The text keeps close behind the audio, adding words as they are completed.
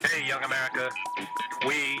young America,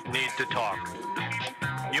 we need to talk.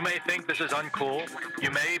 You may think this is uncool.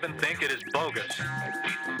 You may even think it is bogus.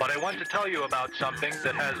 But I want to tell you about something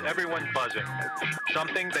that has everyone buzzing.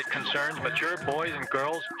 Something that concerns mature boys and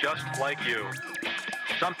girls just like you.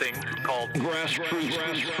 Something called grassroots.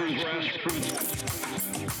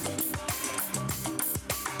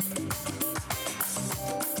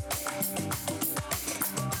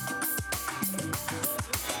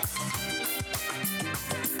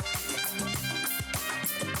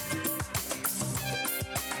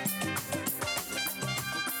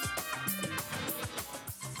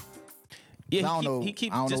 Yeah, I don't know. he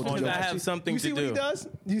keeps I don't just know what because to I do. have something You see to what he do. does?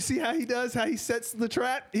 You see how he does? How he sets the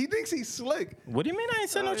trap? He thinks he's slick. What do you mean I ain't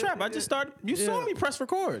set no trap? I just started. You saw me press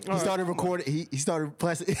record. He started recording. He started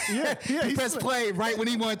pressing. Yeah, he pressed play right when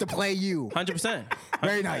he wanted to play you. 100%.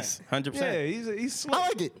 Very nice. 100%. Yeah, he's slick. I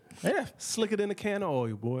like it. Yeah. Slicker than a can of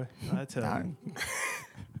oil, boy. I tell you.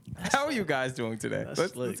 How are you guys doing today?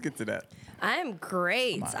 Let's get to that. I'm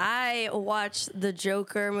great. I watched the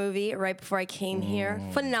Joker movie right before I came here.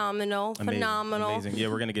 Phenomenal. Amazing. Yeah,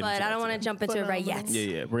 we're gonna get into But that I don't want to today. jump into it right yet.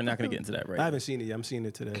 Yeah, we're not gonna get into that right I haven't seen it yet. I'm seeing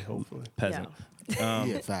it today, hopefully. Peasant.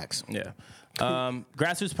 Yeah, facts. Yeah.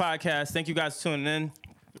 Grassroots Podcast. Thank you guys for tuning in.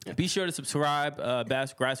 Be sure to subscribe,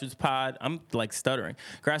 Grassroots Pod. I'm like stuttering.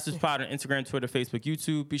 Grassroots Pod on Instagram, Twitter, Facebook,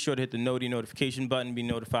 YouTube. Be sure to hit the notification button. Be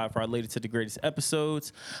notified for our latest to the greatest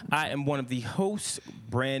episodes. I am one of the hosts,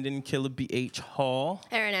 Brandon Killer BH Hall,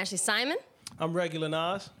 Aaron Ashley Simon. I'm regular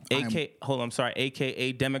Nas. AKA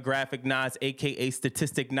Demographic Nas, AKA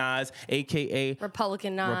Statistic Nas, AKA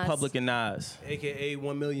Republican Nas. Republican Nas. AKA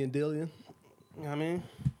 1 million dillion. You know what I mean?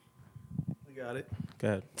 We got it. Go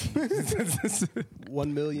ahead.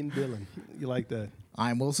 1 million billion. You like that? I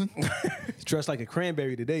am Wilson. He's dressed like a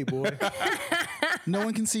cranberry today, boy. No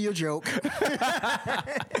one can see your joke.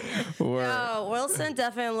 Oh, Wilson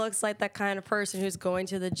definitely looks like that kind of person who's going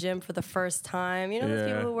to the gym for the first time. You know, those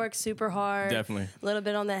Yeah. people who work super hard. Definitely. A little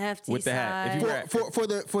bit on the hefty With the hat. side. If you wear- For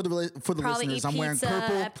the Probably listeners, eat I'm wearing pizza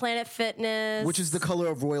purple, at Planet Fitness. which is the color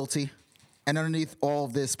of royalty, and underneath all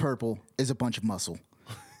of this purple is a bunch of muscle.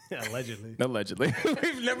 Allegedly. Allegedly.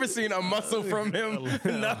 We've never seen a muscle from him.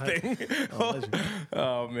 Nothing.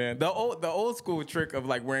 Oh man. The old school trick of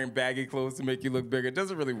like wearing baggy clothes to make you look bigger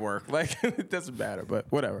doesn't really work. Like it doesn't matter, but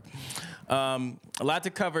whatever. A lot to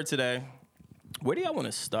cover today. Where do y'all want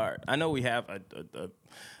to start? I know we have a all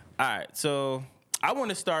right, so I want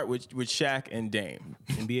to start with Shaq and Dame.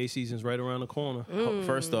 NBA season's right around the corner.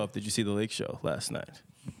 First off, did you see the Lake Show last night?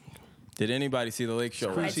 Did anybody see the Lake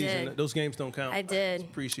Show? I Preseason. did. Those games don't count. I did.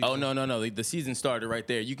 It's preseason. Oh no! The season started right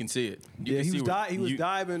there. You can see it. You Yeah, can he see was, he was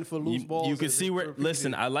diving for loose balls. You can as- see where. for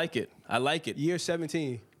Listen, preseason. I like it. I like it. Year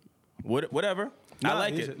 17. Whatever. I Nah,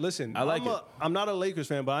 like it. Listen, I like it. I'm not a Lakers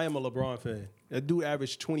fan, but I am a LeBron fan. That dude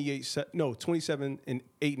averaged 27 and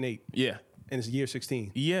 8 and 8, Yeah. and it's year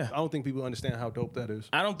 16. Yeah. I don't think people understand how dope that is.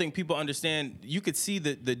 I don't think people understand. You could see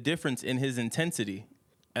the difference in his intensity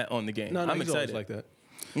on the game. No, I'm he's always excited. like that.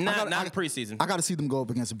 Not in preseason. I got to see them go up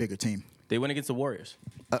against a bigger team. They went against the Warriors.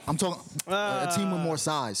 I'm talking a team with more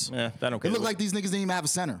size. Yeah, I don't It care. looked like these niggas didn't even have a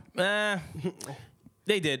center.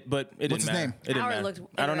 They did, but it What's didn't his matter. name? It didn't Howard matter. looked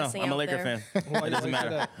I don't know. interesting I'm a out Laker there. fan. It doesn't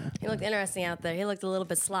matter. He looked interesting out there. He looked a little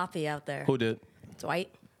bit sloppy out there. Who did? Dwight.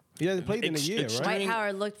 He hasn't played in a year, Extreme- right? Dwight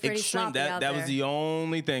Howard looked pretty Extreme. sloppy out That there. was the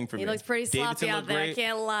only thing for me. He looked pretty sloppy Davidson out looked there. I great.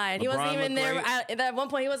 can't lie. He wasn't LeBron even there. looked great. At one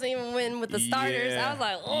point, he wasn't even in with the starters. I was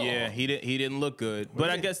like, oh. Yeah, he didn't look good. But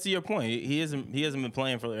I guess to your point, he hasn't been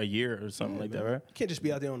playing for a year or something like that, right? You can't just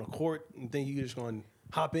be out there on the court and think you're just going to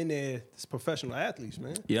hop in there. It's professional athletes,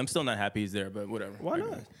 man. Yeah, I'm still not happy he's there, but whatever. Why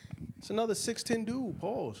not? It's another 6'10" dude.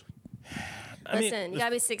 Pause. Listen, you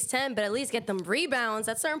gotta be 6'10", but at least get them rebounds.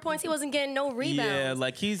 At certain points, he wasn't getting no rebounds. Yeah,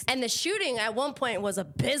 like he's. And the shooting at one point was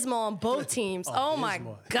abysmal on both teams. Oh my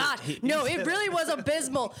Abysmal. God. No, it really was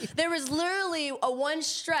abysmal. There was literally a one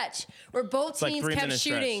stretch where both like teams 3 kept minute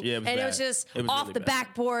stretch. shooting. Yeah, it was and it bad. was just It was off really the bad.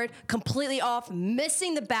 backboard, completely off,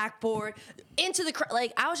 missing the backboard, into the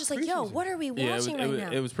like I was just like, yo, what are we Yeah, watching right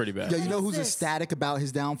now? it was pretty bad. Yeah, you know What who's is this? ecstatic about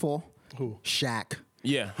his downfall? Who? Shaq.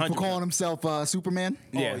 Yeah, For 100%. calling himself Superman.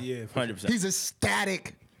 Yeah, Oh, yeah, for 100%. He's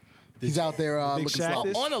ecstatic. He's out there big looking Shaq sloppy.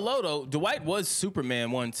 is? On the low though, Dwight was Superman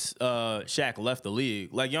once Shaq left the league.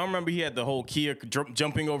 Like y'all remember he had the whole Kia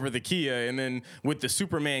jumping over the Kia and then with the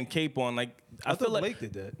Superman cape on. Like I I feel thought like, Blake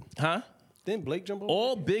did that. huh? Didn't Blake jump over?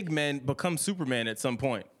 All big men become Superman at some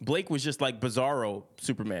point. Blake was just like Bizarro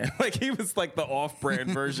Superman. Like he was like the off-brand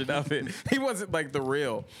version of it. He wasn't like the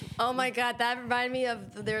real. Oh my God, that reminded me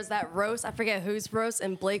of there's that roast. I forget whose roast,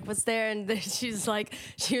 and Blake was there, and she was like,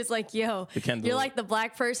 "Yo, you're like the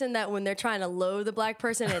black person that when they're trying to load the black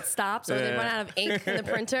person, it stops or they run out of ink in the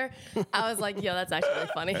printer." I was like, "Yo, that's actually really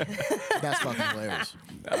funny." That's fucking hilarious.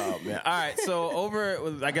 Oh man! All right, so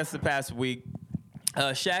over I guess the past week,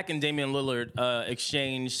 Shaq and Damian Lillard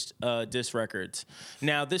exchanged diss records.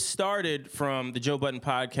 Now this started from the Joe Budden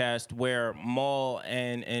podcast where Maul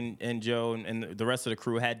and Joe and the rest of the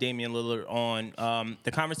crew had Damian Lillard on.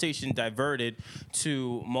 The conversation diverted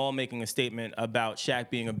to Maul making a statement about Shaq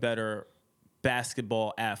being a better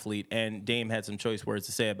basketball athlete, and Dame had some choice words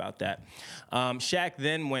to say about that. Shaq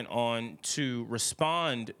then went on to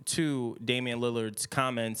respond to Damian Lillard's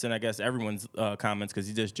comments, and I guess everyone's comments, because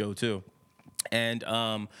he dissed Joe too. And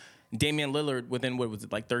Damian Lillard, within what was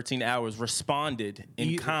it, like 13 hours, responded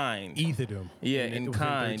in kind. Ethered him. Yeah, in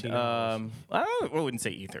kind. I wouldn't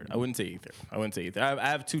say ether. I wouldn't say ether. I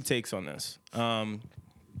have two takes on this. Do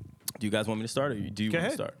you guys want me to start, or do you want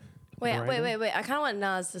to start? Wait. I kind of want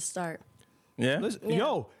Nas to start. Yeah? Listen,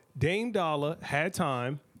 yo, Dame Dollar had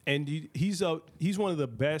time, and he's one of the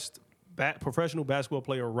best professional basketball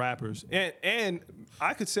player rappers, and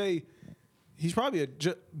I could say he's probably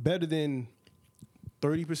better than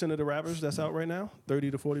 30% of the rappers that's out right now.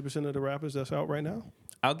 30 to 40% of the rappers that's out right now.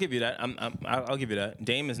 I'll give you that. I'll give you that.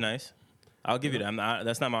 Dame is nice. I'll give you that.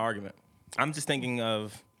 That's not my argument. I'm just thinking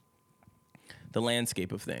of the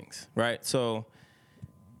landscape of things, right? So,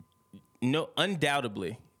 no,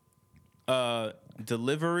 undoubtedly,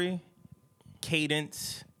 delivery,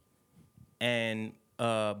 cadence, and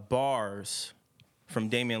bars from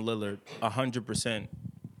Damian Lillard, 100%.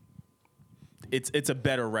 It's a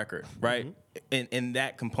better record, right? Mm-hmm. In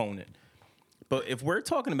that component. But if we're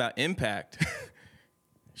talking about impact,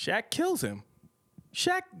 Shaq kills him.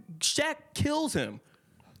 Shaq kills him.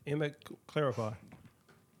 Clarify.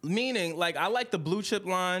 Meaning, like, I like the blue chip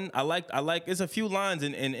line. I like. There's a few lines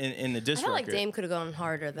in the diss I feel record. like Dame could have gone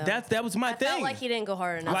harder though. That was my thing. I felt like he didn't go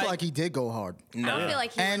hard enough. I feel like he did go hard. I don't feel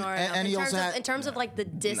like he went hard enough. And he also had, in terms of like the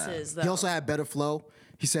disses, though. He also had better flow.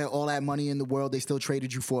 He said, "All that money in the world, they still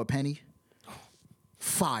traded you for a penny."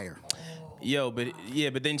 Fire. Yo, but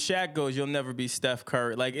then Shaq goes, "You'll never be Steph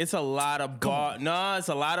Curry." Like, it's a lot of bars. No, it's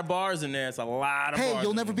a lot of bars in there. It's a lot of bars. Hey,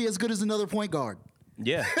 you'll never be as good as another point guard.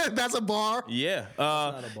 Yeah. That's a bar.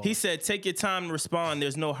 Yeah. He said, "Take your time to respond.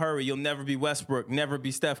 There's no hurry. You'll never be Westbrook. Never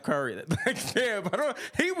be Steph Curry." Like, damn,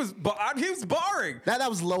 he was barring. That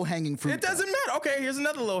was low hanging fruit. It doesn't matter. Okay, here's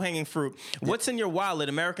another low hanging fruit. What's in your wallet?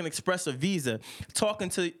 American Express or Visa? Talking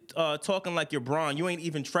like you're Braun. You ain't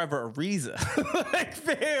even Trevor Ariza. Like,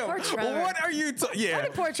 fam, Poor Trevor. what are you? Yeah. Why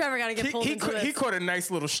did poor Trevor got to get pulled into this? He caught a nice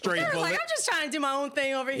little straight Trevor's bullet. like, I'm just trying to do my own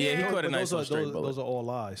thing over here. He caught a But nice little straight bullet. those are all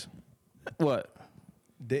lies. What?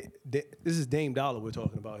 This is Dame Dollar we're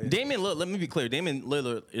talking about here. Damian Lillard, let me be clear. Damian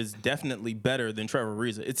Lillard is definitely better than Trevor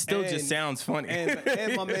Ariza. It still just sounds funny.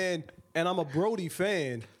 And my man, and I'm a Brody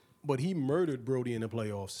fan, but he murdered Brody in the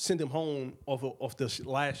playoffs. Sent him home off the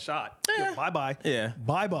last shot. Yeah. Bye-bye. Yeah.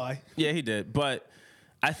 Bye-bye. Yeah, he did. But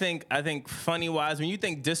I think funny wise, when you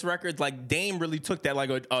think diss records, like Dame really took that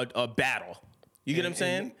like a battle. You get what I'm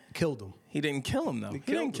saying? And killed him. He didn't kill him though. He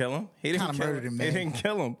didn't kill him. He didn't Kinda kill murdered him, man. He didn't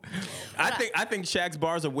kill him. I think Shaq's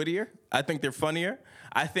bars are wittier. I think they're funnier.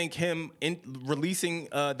 I think him releasing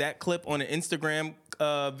that clip on an Instagram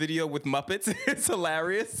video with Muppets is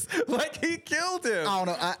hilarious. Like, he killed him. I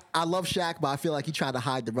don't know. I love Shaq, but I feel like he tried to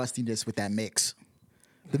hide the rustiness with that mix.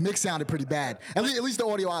 The mix sounded pretty bad. At least the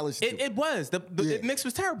audio I listened to. It was. The mix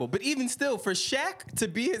was terrible. But even still, for Shaq to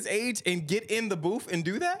be his age and get in the booth and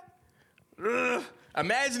do that,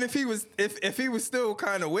 imagine if he was still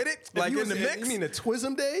kind of with it, like in the mix. You mean the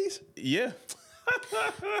Twism days? Yeah.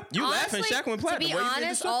 You laughing? Shaq went platinum. To be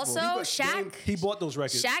honest, also Shaq. He bought those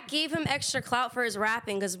records. Shaq gave him extra clout for his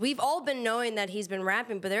rapping because we've all been knowing that he's been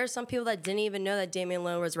rapping, but there are some people that didn't even know that Damian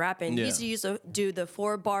Lillard was rapping. Yeah. He used to do the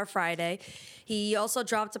 4-bar Friday. He also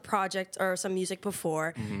dropped a project or some music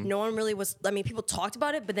before. Mm-hmm. No one really was. I mean, people talked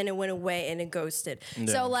about it, but then it went away and it ghosted. Yeah.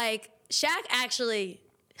 So like Shaq actually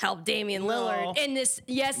helped Damian Lillard in this.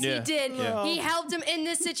 Yes, Yeah. he did. Yeah. He helped him in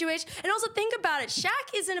this situation. And also think about it.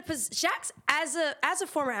 Shaq's as a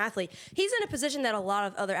former athlete, he's in a position that a lot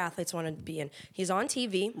of other athletes want to be in. He's on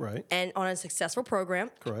TV Right. and on a successful program.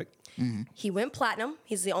 Correct. He went platinum.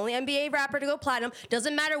 He's the only NBA rapper to go platinum.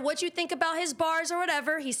 Doesn't matter what you think about his bars or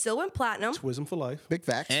whatever, he still went platinum. Twism for life. Big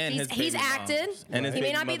facts. And He's his baby acted. moms. And his He may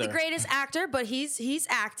baby not be the mother. greatest actor, but he's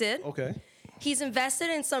acted. Okay. he's invested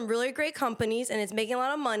in some really great companies and it's making a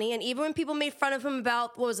lot of money. And even when people made fun of him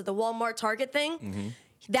about, what was it, the Walmart Target thing,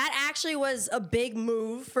 that actually was a big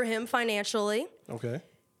move for him financially. Okay.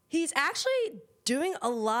 He's actually doing a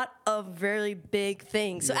lot of very big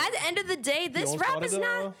things. So at the end of the day, this rap is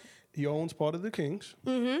not... He owns part of the Kings.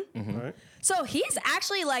 Mm-hmm. Right. So he's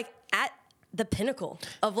actually like at the pinnacle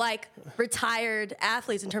of like retired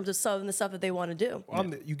athletes in terms of some of the stuff that they want to do.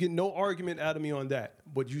 You get no argument out of me on that.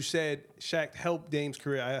 But you said Shaq helped Dame's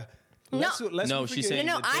career. She's saying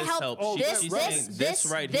I helped.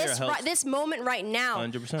 This moment right now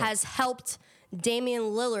 100%. has helped Damian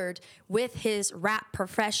Lillard with his rap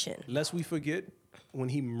profession. Lest we forget when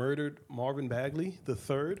he murdered Marvin Bagley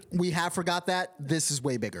III. We have forgot that. This is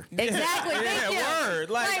way bigger. Exactly. Thank you. Word.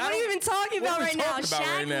 Like, what are you even talking about right now?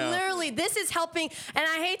 Shaq, now? literally, this is helping. And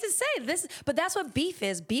I hate to say this, but that's what beef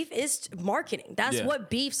is. Beef is marketing. That's what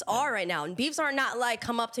beefs are right now. And beefs are not like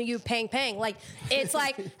come up to you, pang pang. Like it's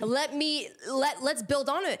like let's build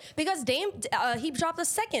on it. Because Dame, he dropped a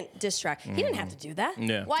second diss track. He didn't have to do that.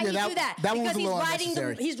 Yeah. Why did he do that? That Because one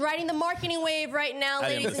was he's riding the marketing wave right now,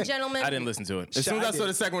 ladies and gentlemen. I didn't listen to it. As soon as I saw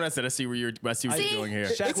the second one, I said, I see what you're doing here.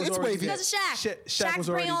 It's wavy. Because of Shaq. Shaq's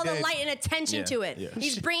bringing all the light and attention to it. Yeah.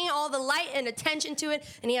 He's bringing all the light and attention to it,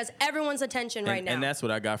 and he has everyone's attention right now. And that's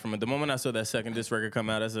what I got from it. The moment I saw that second disc record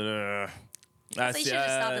come out, I said, So you should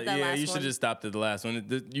have stopped at that last one. you should just stopped at the last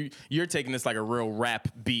one. You're taking this like a real rap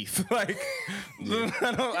beef. Like,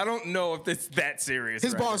 I don't know if it's that serious.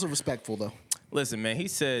 His bars are respectful, though. Listen, man,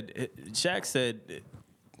 Shaq said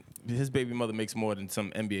his baby mother makes more than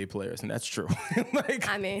some NBA players, and that's true. Like,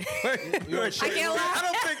 I mean, I can't lie.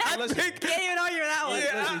 I don't think Can't even argue that one.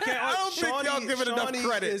 I don't think y'all give it enough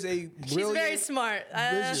credit. She's very smart.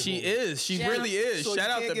 She is. She really is. So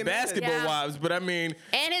Shout out to Basketball Wives, but I mean,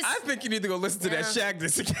 And I think you need to go listen to that Shaq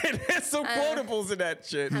disc again. There's some quotables in that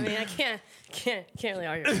shit. I mean, I can't really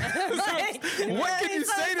argue that. What can you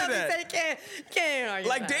say to that? Can't even argue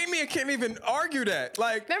Like, that. Damian can't even argue that.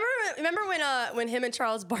 Like, Remember when him and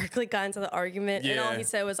Charles Barkley got into the argument and all he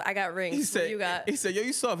said was, "I got rings." he said, What you got? He said, "Yo,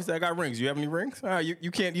 you soft." He said, "I got rings. You have any rings?"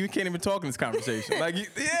 You can't even talk in this conversation. Like,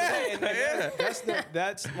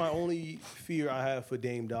 That's my only fear I have for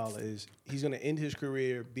Dame Dollar is he's going to end his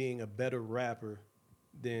career being a better rapper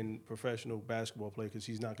than professional basketball player because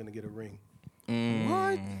he's not going to get a ring.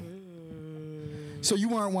 What? So you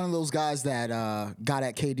weren't one of those guys that got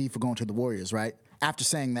at KD for going to the Warriors, right? After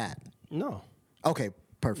saying that. No. Okay,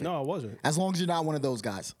 perfect. No, I wasn't. As long as you're not one of those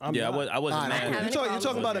guys. I'm yeah, not. I wasn't mad. You're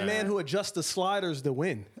talking about a man who adjusts the sliders to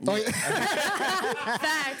win. Oh, yeah.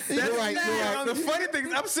 Facts. You're right. The funny thing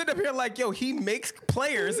is, I'm sitting up here like, yo, he makes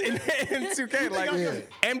players in 2K, like,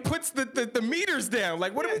 and puts the meters down.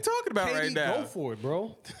 Like, what are we talking about right now? Go for it,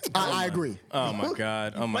 bro. I agree. Oh my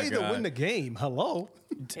god. Oh my Play god. to win the game. Hello.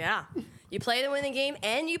 Yeah. You play to win the game,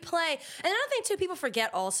 and you play. And another thing, too,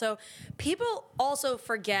 people also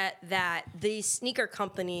forget that these sneaker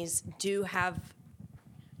companies do have,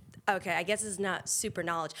 okay, I guess it's not super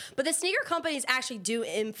knowledge, but the sneaker companies actually do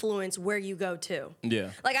influence where you go to.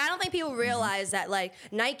 Yeah. Like, I don't think people realize that, like,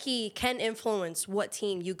 Nike can influence what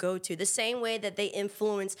team you go to the same way that they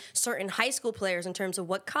influence certain high school players in terms of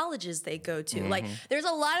what colleges they go to. Like, there's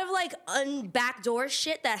a lot of, like, backdoor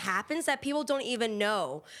shit that happens that people don't even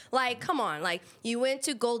know. Like, come on. Like, you went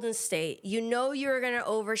to Golden State. You know you're going to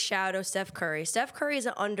overshadow Steph Curry. Steph Curry is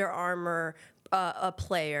an Under Armour a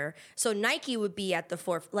player, so Nike would be at the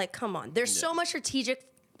forefront. Like, come on, there's so much strategic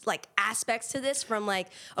like aspects to this from like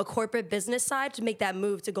a corporate business side to make that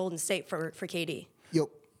move to Golden State for KD. Yo,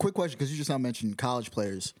 quick question, because you just now mentioned college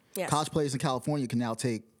players. Yes. College players in California can now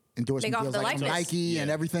take endorsement off deals the like from likeness. Nike and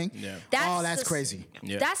everything. Yeah. That's crazy.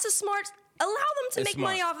 Yeah. That's the smart. Allow them to It's make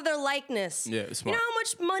smart. money off of their likeness. Yeah, it's You smart. know how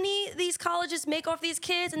much money these colleges make off these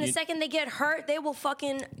kids, and the second they get hurt, they will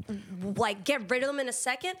fucking like get rid of them in a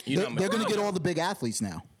second. You know, They're going to get all the big athletes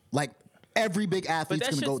now. Like, every big But athlete's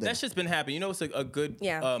going to go there. that shit's been happening. You know, it's a good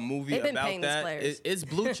movie They've been about paying these that. players. It's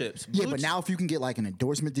Blue Chips. Yeah, Blue but now if you can get like an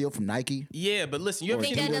endorsement deal from Nike. Yeah, but listen, you ever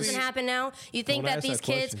Think seen that the doesn't movie? happen now? You think Don't that ask these that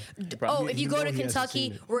kids? question. If you You go know to he hasn't Kentucky,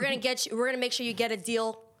 seen it. we're gonna make sure you get a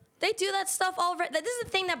deal. They do that stuff all over. This is the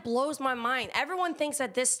thing that blows my mind. Everyone thinks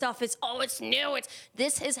that this stuff is it's new.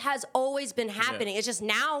 Has always been happening. Yeah. It's just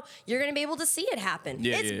now you're gonna be able to see it happen.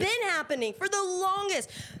 Yeah, It's yeah. been happening for the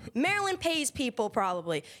longest. Maryland pays people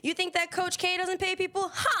probably. You think that Coach K doesn't pay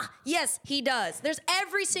people? Ha! Yes, he does. There's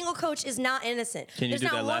every single coach is not innocent. Can you There's do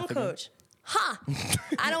not that one laugh again? coach. Ha!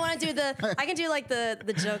 I don't want to do I can do like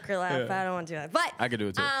the Joker laugh, but I don't want to do that. But I can do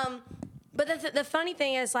it too. But the funny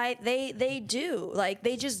thing is, like,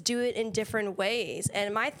 they just do it in different ways.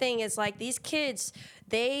 And my thing is, like, these kids,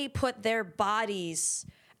 they put their bodies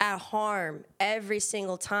at harm every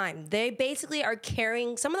single time. They basically are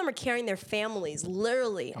carrying, some of them are carrying their families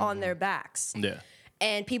literally on their backs. Yeah.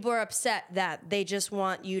 And people are upset that they just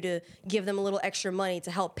want you to give them a little extra money to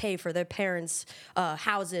help pay for their parents'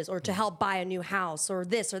 houses or to help buy a new house or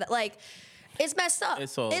this or that. Like, it's messed up.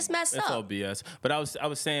 It's messed up. It's all BS. But I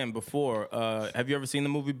was saying before, have you ever seen the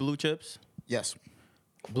movie Blue Chips? Yes.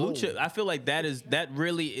 Blue chip. I feel like that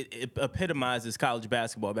really it epitomizes college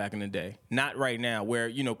basketball back in the day. Not right now,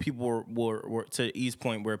 where people were to E's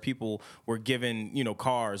point, where people were given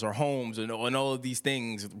cars or homes and all of these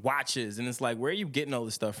things, watches, and it's like, where are you getting all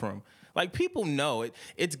this stuff from? Like, people know it.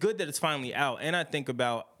 It's good that it's finally out, and I think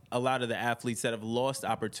about a lot of the athletes that have lost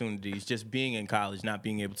opportunities just being in college, not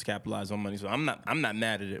being able to capitalize on money. So I'm not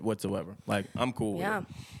mad at it whatsoever. Like, I'm cool with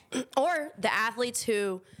it. Or the athletes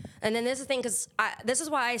who, and then this is the thing, because this is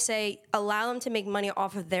why I say allow them to make money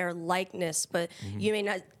off of their likeness, but you may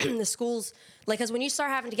not, the schools, like, because when you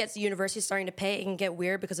start having to get to the university starting to pay, it can get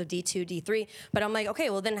weird because of D2, D3. But I'm like, okay,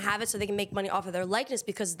 well, then have it so they can make money off of their likeness,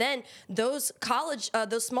 because then those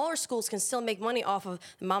those smaller schools can still make money off of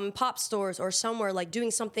mom and pop stores or somewhere, like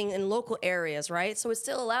doing something in local areas, right? So it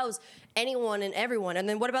still allows anyone and everyone. And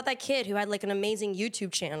then what about that kid who had like an amazing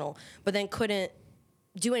YouTube channel, but then couldn't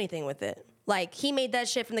do anything with it? Like, he made that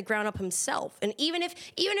shit from the ground up himself. And even if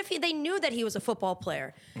they knew that he was a football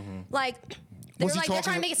player, like, they're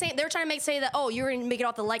trying to make it say that, oh, you're going to make it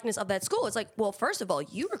off the likeness of that school. It's like, well, first of all,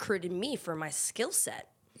 you recruited me for my skill set.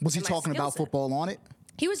 Was he talking about football on it?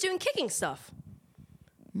 He was doing kicking stuff.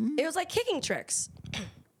 It was like kicking tricks.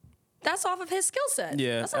 That's off of his skill set.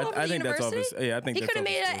 Yeah, that's not I think that's off his. Yeah, I think he could have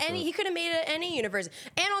made it at any. He could have made it at any university.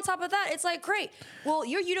 And on top of that, it's like, great. Well,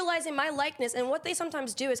 you're utilizing my likeness, and what they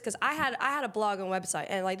sometimes do is, because I had a blog and website,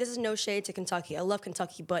 and like, this is no shade to Kentucky. I love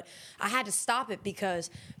Kentucky, but I had to stop it because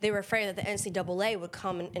they were afraid that the NCAA would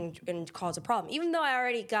come and cause a problem. Even though I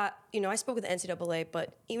already got, I spoke with the NCAA,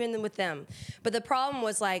 but even with them, but the problem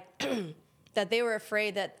was like. That they were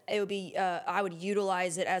afraid that it would be, I would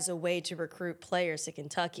utilize it as a way to recruit players to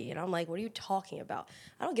Kentucky. And I'm like, what are you talking about?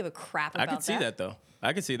 I don't give a crap about that. I could see that, though.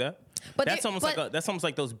 I could see that. But that's almost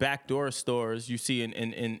like those backdoor stores you see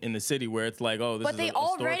in the city where it's like, oh, this is a storefront. But they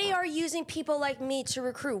already are using people like me to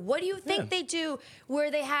recruit. What do you think they do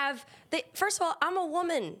where they have, first of all, I'm a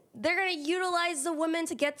woman. They're going to utilize the women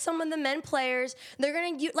to get some of the men players. They're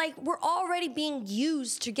going to, we're already being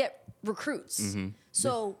used to get recruits.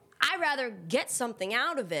 So I'd rather get something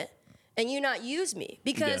out of it and you not use me.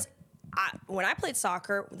 Because when I played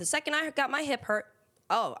soccer, the second I got my hip hurt,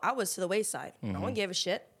 I was to the wayside. No one gave a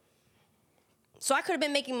shit. So I could have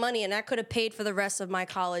been making money and I could have paid for the rest of my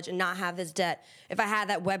college and not have this debt if I had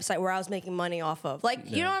that website where I was making money off of.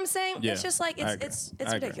 Like, you know what I'm saying? Yeah. It's just like, it's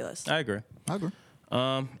ridiculous. I agree.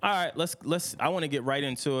 All right, let's. I want to get right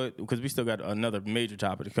into it because we still got another major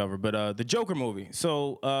topic to cover. But the Joker movie.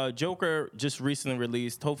 So Joker just recently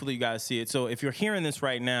released. Hopefully you guys see it. So if you're hearing this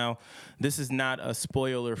right now, this is not a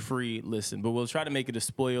spoiler-free listen, but we'll try to make it as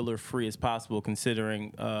spoiler-free as possible,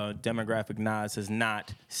 considering demographic Nas has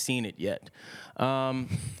not seen it yet. So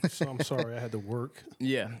I'm sorry, I had to work.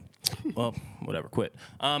 Yeah. Well, whatever, quit.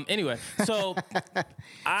 Anyway, so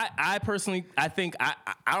I personally, I think I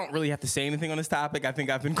don't really have to say anything on this topic. I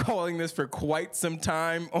think I've been calling this for quite some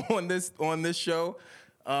time on this show.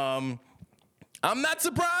 I'm not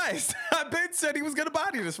surprised. I've been said he was going to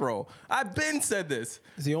body this role. I've been said this.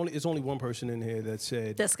 It's only one person in here that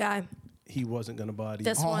said this guy. He wasn't going to body.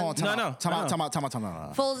 This one. No. Time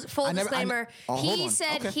out. Full disclaimer. He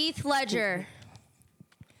said Heath Ledger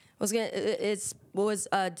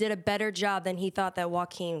did a better job than he thought that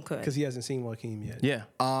Joaquin could. Because he hasn't seen Joaquin yet. Yeah.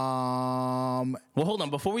 Well, hold on.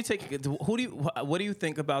 Before we what do you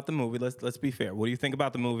think about the movie? Let's be fair. What do you think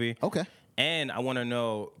about the movie? Okay. And I want to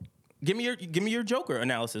know. Give me your Joker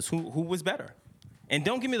analysis. Who was better? And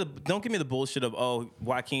don't give me the bullshit of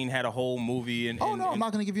Joaquin had a whole movie and. I'm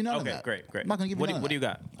not going to give you none of that. Okay, great. I'm not going to give you none of that. What do you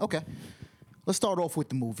got? Okay. Let's start off with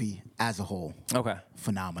the movie as a whole. Okay.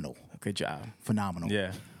 Phenomenal. Good job. Phenomenal.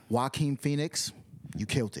 Yeah. Joaquin Phoenix, you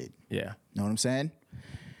killed it. Yeah. Know what I'm saying?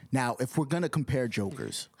 Now, if we're going to compare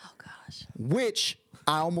Jokers, which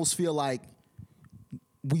I almost feel like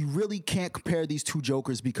we really can't compare these two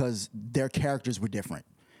Jokers because their characters were different.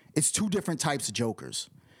 It's two different types of Jokers.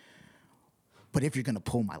 But if you're going to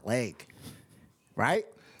pull my leg, right?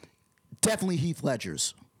 Definitely Heath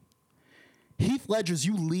Ledger's. Heath Ledger's,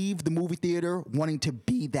 you leave the movie theater wanting to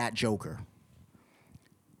be that Joker.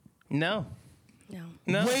 No.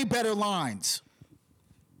 Way better lines.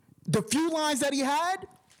 The few lines that he had,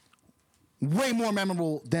 way more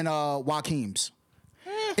memorable than Joaquin's.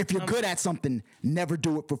 If you're good at something, never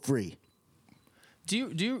do it for free.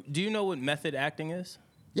 Do you know what method acting is?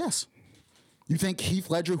 Yes. You think Heath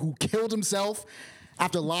Ledger, who killed himself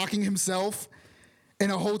after locking himself in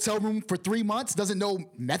a hotel room for 3 months, doesn't know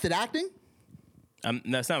method acting?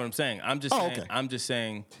 That's not what I'm saying. I'm just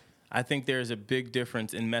saying I think there's a big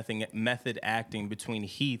difference in method acting between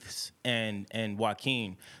Heath's and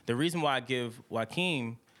Joaquin. The reason why I give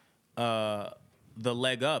Joaquin the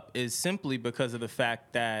leg up is simply because of the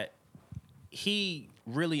fact that he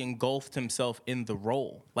really engulfed himself in the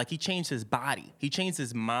role. Like, he changed his body. He changed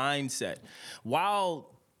his mindset. While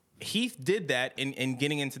Heath did that in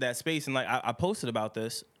getting into that space, and like I posted about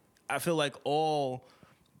this, I feel like all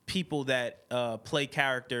people that play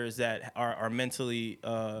characters that are mentally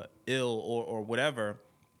ill or whatever,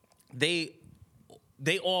 they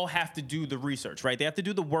all have to do the research, right? They have to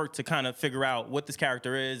do the work to kind of figure out what this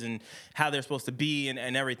character is and how they're supposed to be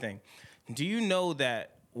and everything. Do you know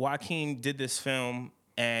that Joaquin did this film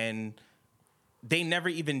and they never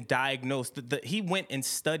even diagnosed? He went and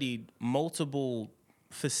studied multiple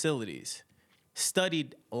facilities,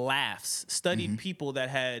 studied laughs, studied people that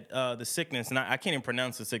had the sickness, and I can't even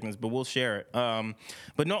pronounce the sickness, but we'll share it.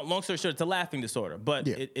 But no, long story short, it's a laughing disorder, but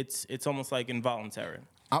it's almost like involuntary.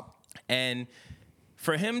 And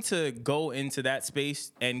for him to go into that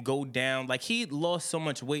space and go down, like, he lost so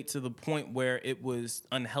much weight to the point where it was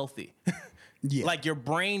unhealthy. Yeah. Like, your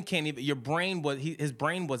brain can't even. His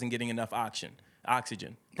brain wasn't getting enough oxygen.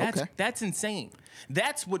 That's insane.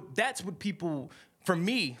 That's what people. For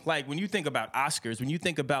me, like, when you think about Oscars, when you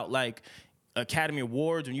think about, like, Academy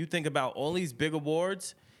Awards, when you think about all these big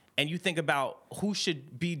awards, and you think about who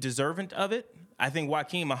should be deserving of it, I think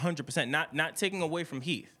Joaquin 100%. Not taking away from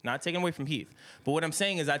Heath. But what I'm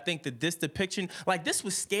saying is, I think that this depiction, like, this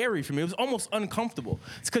was scary for me. It was almost uncomfortable.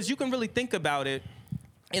 It's because you can really think about it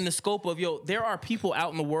in the scope of, there are people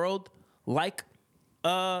out in the world like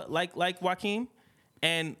Joaquin,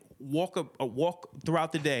 and walk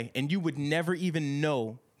throughout the day, and you would never even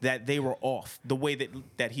know that they were off the way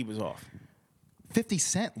that he was off. 50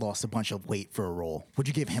 Cent lost a bunch of weight for a role. Would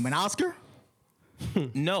you give him an Oscar?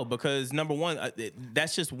 No, because number one,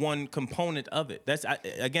 that's just one component of it. That's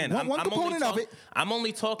again, one component of it. I'm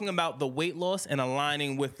only talking about the weight loss and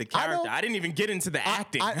aligning with the character. I didn't even get into the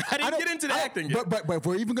acting. I didn't get into the acting yet. But if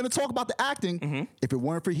we're even going to talk about the acting, if it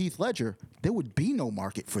weren't for Heath Ledger, there would be no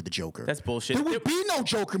market for the Joker. That's bullshit. There would be no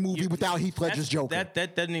Joker movie without Heath Ledger's Joker.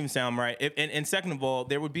 That doesn't even sound right. And second of all,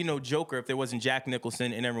 there would be no Joker if there wasn't Jack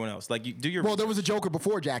Nicholson and everyone else. Like, Well, there was a Joker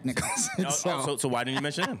before Jack Nicholson. So why didn't you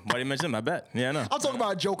mention him? Why didn't you mention him? I bet. Yeah, no. I'm talking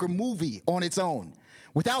about a Joker movie on its own.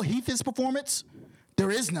 Without Heath's performance,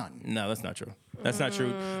 there is none. No, that's not true. That's not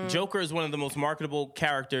true. Joker is one of the most marketable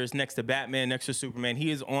characters next to Batman, next to Superman.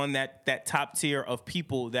 He is on that top tier of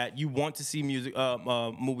people that you want to see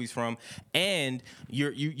movies from, and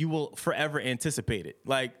you will forever anticipate it.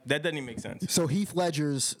 Like, that doesn't even make sense. So Heath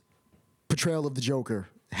Ledger's portrayal of the Joker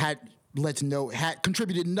had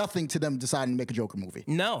contributed nothing to them deciding to make a Joker movie.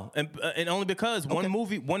 No, and only because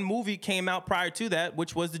one movie came out prior to that,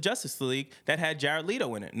 which was the Justice League, that had Jared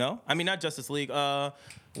Leto in it. No, I mean, not Justice League.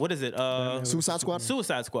 What is it? Suicide Squad.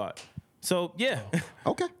 Suicide Squad. So yeah.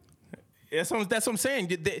 Okay. That's what I'm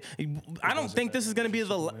saying. I don't think this is going to be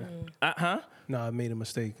the. No, I made a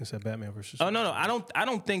mistake and said Batman versus. Oh no, I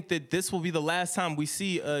don't think that this will be the last time we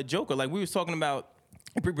see a Joker. Like we was talking about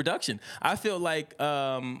in pre-production. I feel like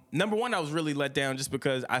number one, I was really let down just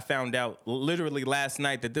because I found out literally last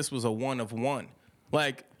night that this was a one of one.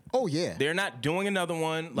 Like, oh yeah, they're not doing another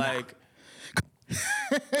one. Like,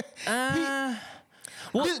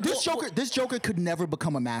 this Joker could never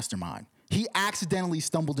become a mastermind. He accidentally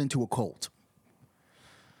stumbled into a cult.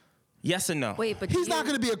 Yes and no. Wait, but he's not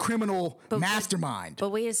going to be a criminal mastermind. But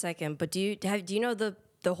wait a second. But do you know the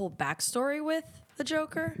whole backstory with the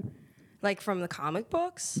Joker? Like from the comic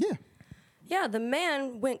books? Yeah. Yeah, the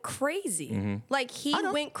man went crazy. Mm-hmm. Like, he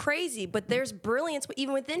went crazy, but there's brilliance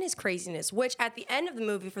even within his craziness, which at the end of the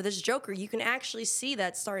movie for this Joker, you can actually see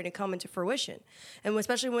that starting to come into fruition. And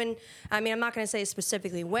especially when, I mean, I'm not going to say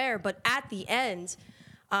specifically where, but at the end,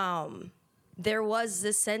 there was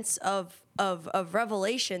this sense of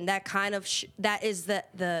revelation that kind of, that is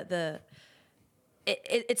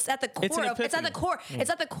it's at the core of it's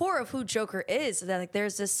at the core of who Joker is. That like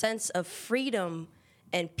there's this sense of freedom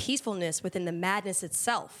and peacefulness within the madness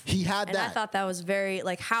itself. He had and that. I thought that was very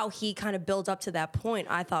like how he kind of built up to that point.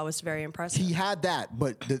 I thought was very impressive. He had that,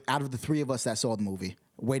 but out of the three of us that saw the movie,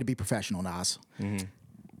 way to be professional, Nas. Mm-hmm.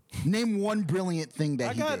 Name one brilliant thing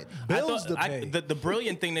that he did. The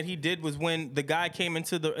brilliant thing that he did was when the guy came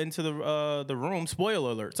into the room.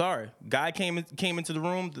 Spoiler alert! Sorry, guy came into the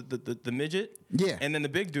room. The midget. Yeah, and then the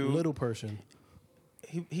big dude, little person.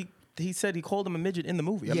 He he said he called him a midget in the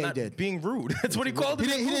movie. I'm not he did. being rude. That's what he called him.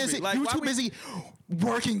 He in the didn't movie. say, Like, you were why too busy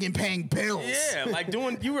working and paying bills. Yeah, like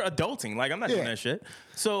you were adulting. Like, I'm not doing that shit.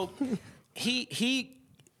 So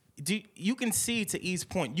you can see, to E's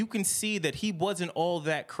point, you can see that he wasn't all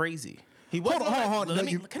that crazy. He wasn't. Hold on.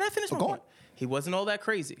 Can I finish my point? He wasn't all that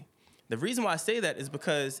crazy. The reason why I say that is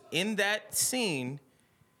because in that scene,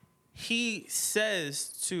 he says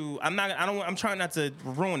to I'm trying not to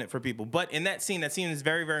ruin it for people, but in that scene is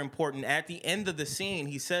very, very important. At the end of the scene,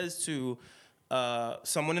 he says to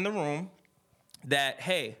someone in the room that,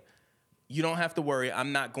 hey, you don't have to worry,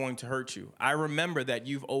 I'm not going to hurt you. I remember that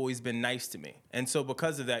you've always been nice to me. And so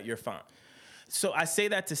because of that, you're fine. So I say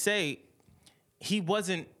that to say he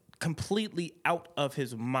wasn't completely out of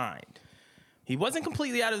his mind. He wasn't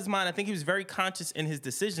completely out of his mind. I think he was very conscious in his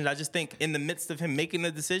decisions. I just think in the midst of him making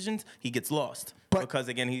the decisions, he gets lost. Because,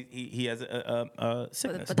 again, he has a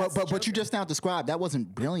sickness. But you just now described, that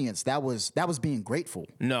wasn't brilliance. That was being grateful.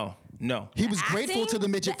 No. He was grateful to the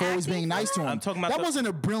midget for always being nice to him. I'm talking about that wasn't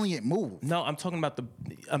a brilliant move. No, I'm talking about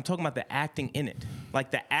the acting in it.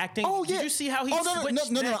 Like the acting. Oh, yeah. Did you see how he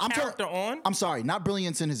switched that character on? I'm sorry, not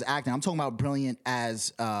brilliance in his acting. I'm talking about brilliant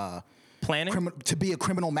as planning to be a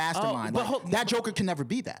criminal mastermind. That Joker can never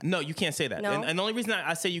be that. No, you can't say that. No. And the only reason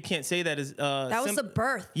I say you can't say that is that was the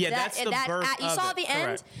birth. Yeah, that's the birth. You saw at the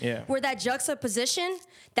end where that juxtaposition.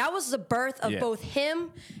 That was the birth of both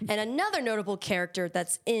him and another notable character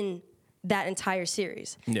that's in that entire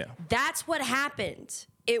series. Yeah, that's what happened.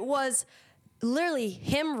 It was literally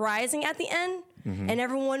him rising at the end. Mm-hmm. And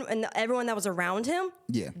everyone that was around him.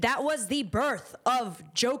 Yeah, that was the birth of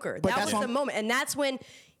Joker. That was the moment, and that's when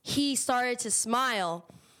he started to smile,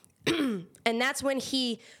 and that's when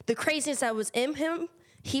the craziness that was in him,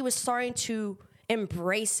 he was starting to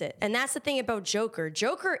embrace it. And that's the thing about Joker.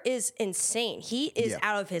 Joker is insane. He is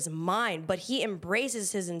out of his mind, but he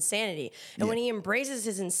embraces his insanity. And when he embraces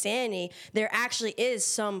his insanity, there actually is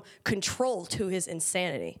some control to his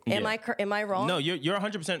insanity. Am I wrong? No, you're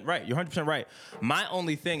 100% right. You're 100% right. My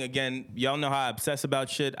only thing, again, y'all know how I obsess about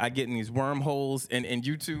shit. I get in these wormholes and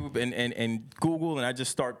YouTube and Google, and I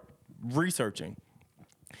just start researching.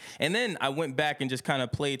 And then I went back and just kind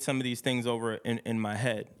of played some of these things over in my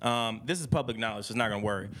head. This is public knowledge, so it's not going to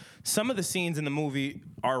worry. Some of the scenes in the movie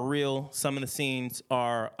are real. Some of the scenes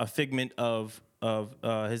are a figment of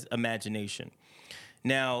his imagination.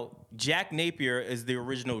 Now, Jack Napier is the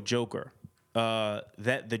original Joker.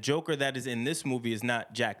 That the Joker that is in this movie is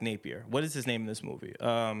not Jack Napier. What is his name in this movie?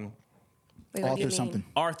 Arthur something.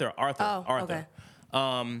 Arthur. Oh, Arthur.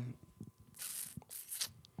 Okay.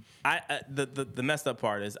 The messed up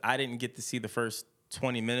part is I didn't get to see the first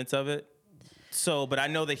 20 minutes of it. So, but I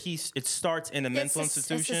know that it starts in a mental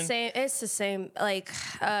institution. It's the same. Like,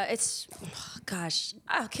 gosh.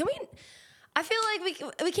 Can we? I feel like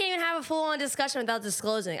we can't even have a full-on discussion without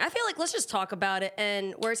disclosing. I feel like let's just talk about it,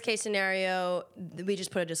 and worst case scenario, we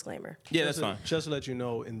just put a disclaimer. Yeah, that's fine. Just to let you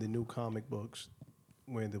know, in the new comic books,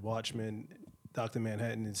 when the Watchmen, Dr.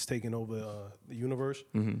 Manhattan is taking over the universe,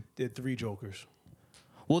 there are 3 Jokers.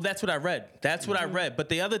 Well, that's what I read. I read. But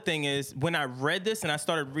the other thing is, when I read this and I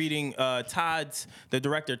started reading the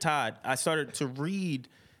director Todd, I started to read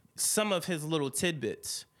some of his little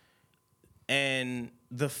tidbits. And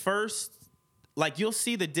the first, like, you'll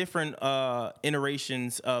see the different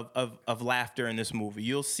iterations of laughter in this movie.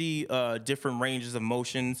 You'll see different ranges of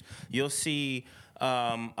emotions. You'll see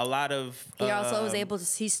a lot of. He also was able to.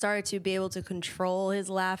 He started to be able to control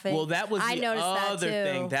his laughing. Well, that was the other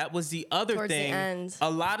thing. That was the other towards thing. The end.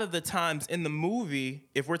 A lot of the times in the movie,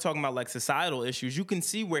 if we're talking about like societal issues, you can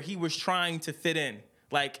see where he was trying to fit in.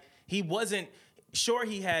 Like, he wasn't sure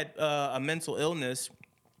he had a mental illness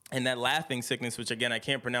and that laughing sickness, which again I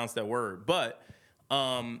can't pronounce that word, but.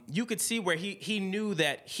 You could see where he knew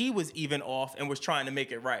that he was even off and was trying to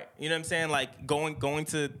make it right. You know what I'm saying? Like going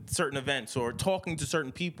to certain events or talking to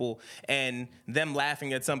certain people and them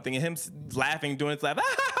laughing at something and him laughing, doing his laugh,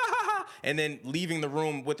 and then leaving the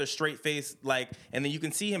room with a straight face, like, and then you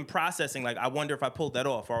can see him processing, like, I wonder if I pulled that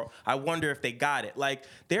off, or I wonder if they got it. Like,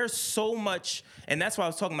 there's so much, and that's why I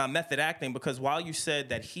was talking about method acting, because while you said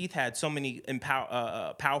that Heath had so many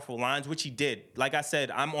powerful lines, which he did, like I said,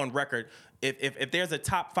 I'm on record. If there's a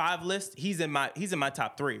top 5 list, he's in my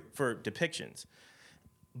top 3 for depictions.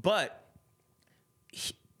 But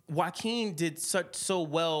Joaquin did so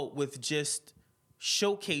well with just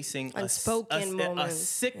showcasing unspoken moments. A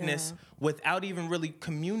sickness without even really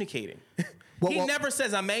communicating. He never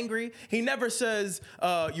says I'm angry. He never says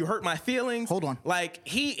you hurt my feelings. Hold on. Like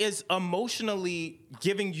he is emotionally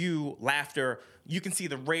giving you laughter. You can see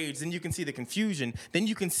the rage, then you can see the confusion, then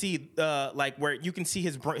you can see like where you can see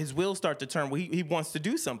his wheels start to turn where he wants to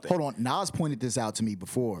do something. Hold on. Nas pointed this out to me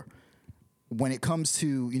before. When it comes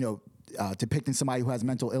to depicting somebody who has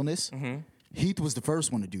mental illness, Heath was the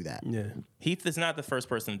first one to do that. Yeah. Heath is not the first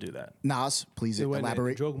person to do that. Nas, please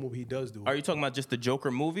elaborate. The Joker movie, he does do it. Are you talking about just the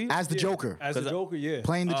Joker movie? As the Joker. As the Joker, yeah.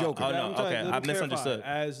 Playing the Joker. Oh, no. Okay. I misunderstood.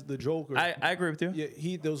 As the Joker. I agree with you.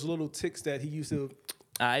 Yeah, those little ticks that he used to.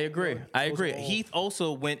 I agree. Heath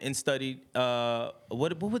also went and studied.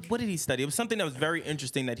 What did he study? It was something that was very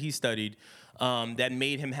interesting that he studied. That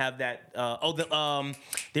made him have that.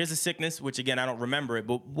 There's a sickness, which again I don't remember it,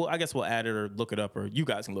 but I guess we'll add it or look it up, or you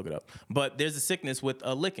guys can look it up. But there's a sickness with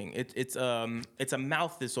licking. It's a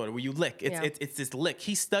mouth disorder where you lick. It's this lick.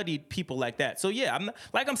 He studied people like that. So yeah, I'm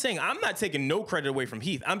not taking no credit away from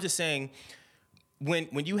Heath. I'm just saying.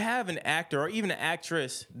 When you have an actor or even an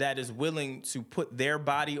actress that is willing to put their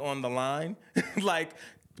body on the line, like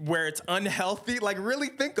where it's unhealthy, like really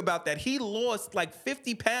think about that. He lost like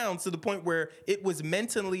 50 pounds to the point where it was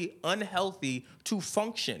mentally unhealthy to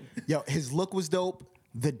function. Yo, his look was dope.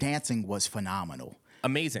 The dancing was phenomenal.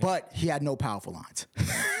 Amazing. But he had no powerful lines.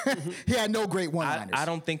 He had no great one-liners. I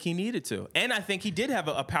don't think he needed to. And I think he did have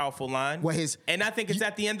a powerful line. Well, and I think it's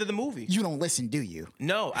at the end of the movie. You don't listen, do you?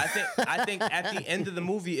 No, I think at the end of the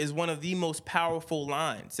movie is one of the most powerful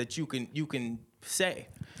lines that you can say.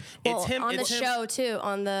 Well, it's him on it's the him. show too,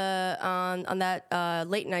 on that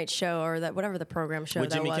late night show or that whatever the program show With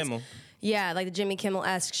that Jimmy was. Kimmel. Yeah, like the Jimmy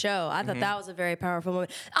Kimmel-esque show. I thought that was a very powerful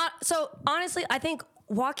moment. So honestly, I think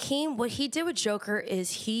Joaquin, what he did with Joker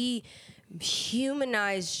is he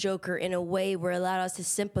humanized Joker in a way where it allowed us to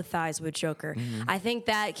sympathize with Joker. I think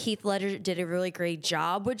that Heath Ledger did a really great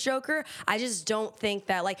job with Joker. I just don't think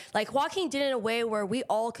that like Joaquin did it in a way where we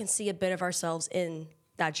all can see a bit of ourselves in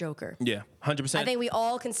that Joker. Yeah, 100%. I think we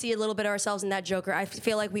all can see a little bit of ourselves in that Joker. I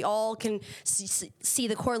feel like we all can see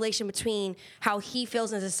the correlation between how he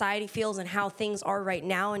feels and society feels and how things are right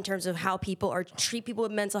now in terms of how people treat people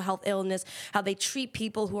with mental health illness, how they treat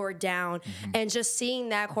people who are down, and just seeing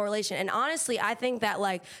that correlation. And honestly, I think that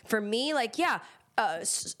like for me, like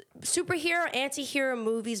superhero, anti-hero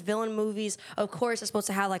movies, villain movies, of course, are supposed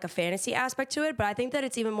to have like a fantasy aspect to it, but I think that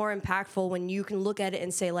it's even more impactful when you can look at it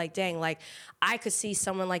and say like, dang, like I could see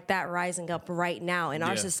someone like that rising up right now in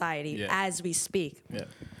our society as we speak. Yeah.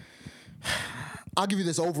 I'll give you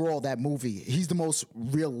this overall, that movie, he's the most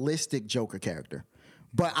realistic Joker character,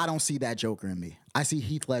 but I don't see that Joker in me. I see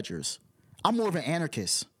Heath Ledger's. I'm more of an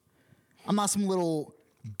anarchist. I'm not some little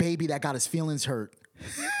baby that got his feelings hurt.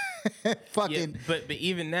 Fucking. Yeah, but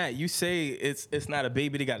even that, you say it's not a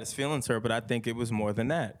baby that got his feelings hurt, but I think it was more than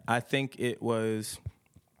that. I think it was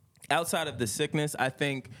outside of the sickness. I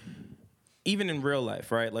think even in real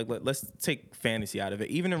life, right? Like let's take fantasy out of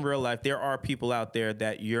it. Even in real life, there are people out there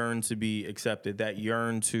that yearn to be accepted, that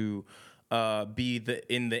yearn to be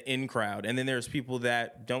in the in crowd, and then there's people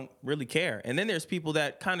that don't really care, and then there's people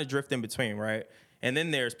that kind of drift in between, right? And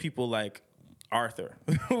then there's people like Arthur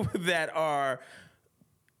that are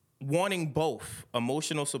wanting both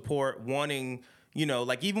emotional support, wanting,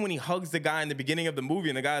 like even when he hugs the guy in the beginning of the movie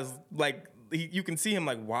and the guy's like, you can see him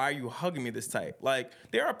like, why are you hugging me this tight? Like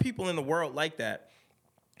there are people in the world like that.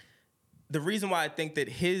 The reason why I think that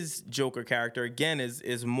his Joker character, again,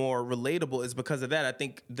 is more relatable is because of that. I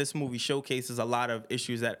think this movie showcases a lot of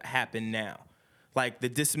issues that happen now. Like the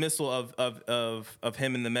dismissal of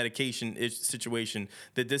him in the medication situation,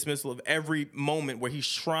 the dismissal of every moment where he's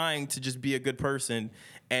trying to just be a good person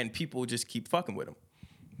and people just keep fucking with him.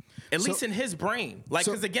 At least in his brain. Like,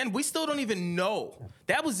 because again, we still don't even know.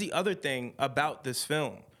 That was the other thing about this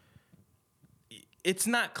film. It's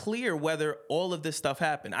not clear whether all of this stuff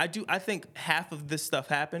happened. I think half of this stuff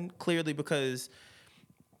happened clearly because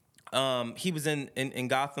he was in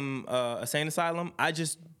Gotham Insane Asylum. I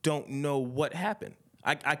just don't know what happened.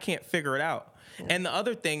 I can't figure it out. And the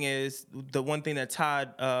other thing is, the one thing that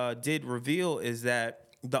Todd did reveal is that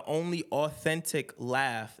the only authentic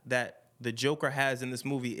laugh that the Joker has in this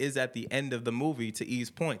movie is at the end of the movie, to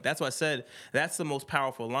E's point. That's why I said that's the most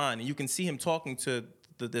powerful line. And you can see him talking to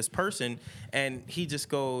this person, and she just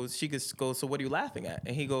goes, so what are you laughing at?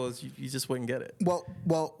 And he goes, you just wouldn't get it.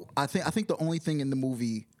 Well, I think the only thing in the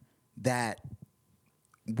movie that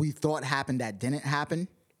we thought happened that didn't happen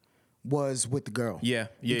was with the girl. Yeah.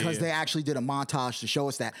 Because they actually did a montage to show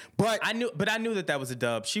us that. But I knew that was a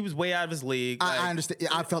dub. She was way out of his league. I understand.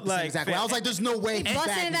 I felt the same exact way. I was like, "There's no way."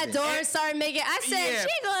 Busting in that door and started making. I said,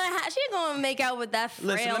 she gonna make out with that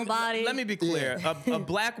frail body. Let me be clear. A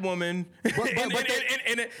black woman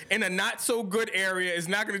in a not so good area is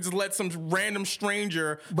not gonna just let some random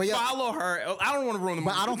stranger follow her. I don't want to ruin the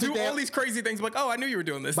movie. But I don't think all these crazy things. Like, oh, I knew you were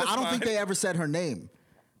doing this. But I don't think they ever said her name.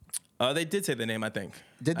 They did say the name, I think.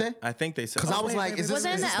 Did they? I think they said. Because I was like, is this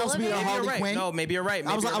supposed to be their Harley Quinn? No, maybe you're right.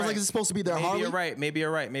 I was like, is this supposed to be their Harley? Maybe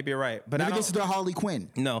you're right. But maybe this is their Harley Quinn.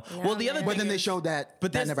 No. Well, the other thing. But then they showed that.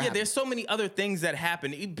 But that never happened. There's so many other things that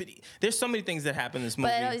happen. There's so many things that happen in this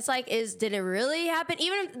movie. But it's like, did it really happen?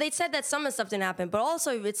 Even if they said that some of the stuff didn't happen, but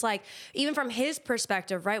also it's like, even from his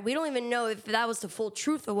perspective, right? We don't even know if that was the full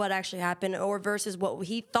truth of what actually happened, or versus what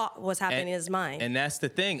he thought was happening in his mind. And that's the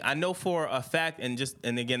thing. I know for a fact, and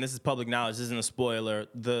again, this is public knowledge. This isn't a spoiler.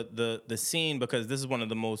 The scene, because this is one of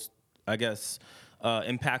the most, I guess,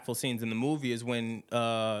 impactful scenes in the movie, is when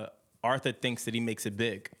Arthur thinks that he makes it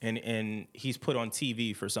big, and he's put on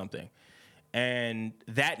TV for something, and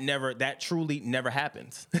that truly never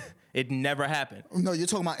happens. It never happened. No, you're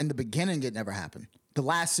talking about in the beginning. It never happened. The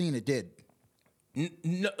last scene, it did.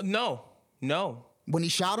 No. When he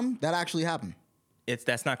shot him, that actually happened.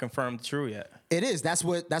 That's not confirmed true yet. It is. That's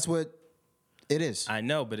what it is. I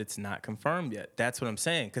know, but it's not confirmed yet. That's what I'm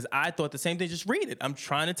saying. Because I thought the same thing. Just read it. I'm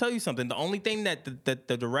trying to tell you something. The only thing that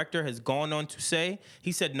the director has gone on to say,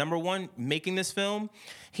 he said, number one, making this film,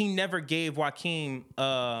 he never gave Joaquin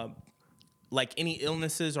like any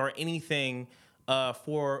illnesses or anything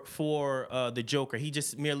for the Joker. He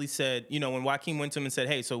just merely said, when Joaquin went to him and said,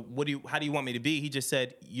 hey, so how do you want me to be? He just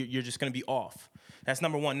said, you're just going to be off. That's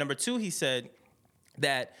number one. Number two, he said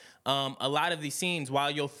that a lot of these scenes,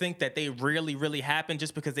 while you'll think that they really, really happened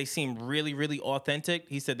just because they seem really, really authentic,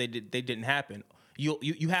 he said they didn't happen.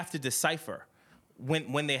 You have to decipher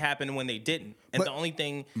when they happened and when they didn't. And the only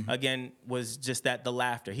thing, again, was just that the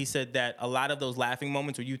laughter. He said that a lot of those laughing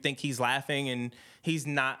moments where you think he's laughing and he's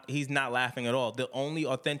not laughing at all. The only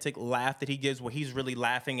authentic laugh that he gives where he's really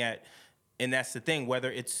laughing at, and that's the thing,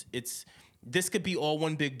 whether it's this could be all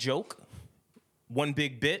one big joke, one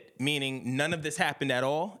big bit, meaning none of this happened at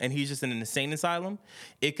all, and he's just in an insane asylum.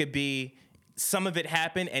 It could be some of it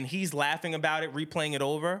happened, and he's laughing about it, replaying it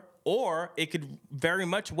over. Or it could very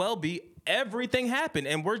much well be everything happened,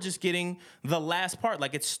 and we're just getting the last part.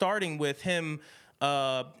 Like, it's starting with him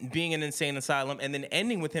being in an insane asylum and then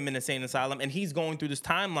ending with him in an insane asylum, and he's going through this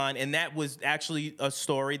timeline, and that was actually a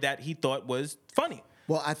story that he thought was funny.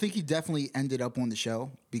 Well, I think he definitely ended up on the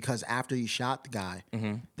show because after he shot the guy,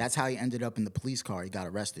 that's how he ended up in the police car. He got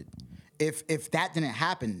arrested. If that didn't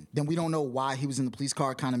happen, then we don't know why he was in the police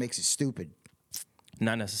car. It kind of makes it stupid.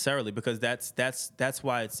 Not necessarily, because that's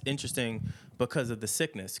why it's interesting, because of the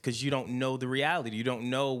sickness, because you don't know the reality. You don't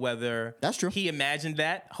know whether that's true. He imagined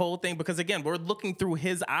that whole thing, because again, we're looking through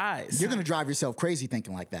his eyes. You're gonna drive yourself crazy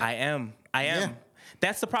thinking like that. I am. Yeah.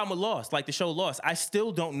 That's the problem with Lost, like the show Lost. I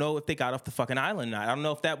still don't know if they got off the fucking island or not. I don't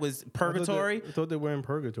know if that was purgatory. I thought they were in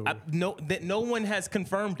purgatory. No one has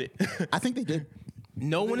confirmed it. I think they did.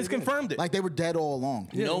 No one has confirmed it. Like they were dead all along.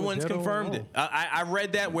 Yeah, no one's confirmed it. I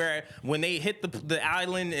read that where when they hit the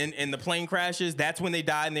island and the plane crashes, that's when they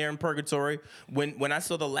died and they're in purgatory. When I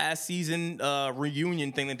saw the last season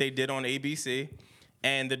reunion thing that they did on ABC,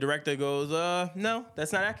 and the director goes, no,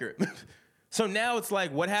 that's not accurate. So now it's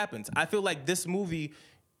like, what happens? I feel like this movie,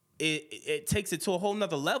 it takes it to a whole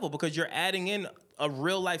nother level, because you're adding in a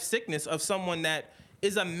real life sickness of someone that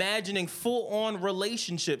is imagining full-on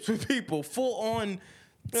relationships with people, full-on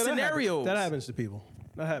scenarios. That happens to people.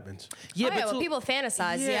 That happens. Yeah, but people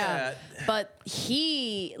fantasize, yeah. But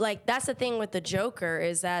that's the thing with the Joker,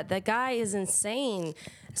 is that the guy is insane.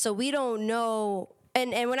 So we don't know.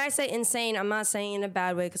 And when I say insane, I'm not saying in a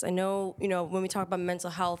bad way, because I know, when we talk about mental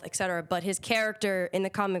health, et cetera, but his character in the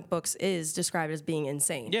comic books is described as being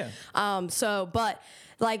insane. Yeah.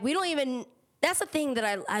 We don't even... That's the thing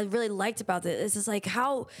that I really liked about this. Is like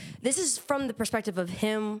how this is from the perspective of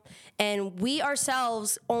him, and we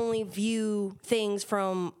ourselves only view things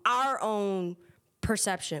from our own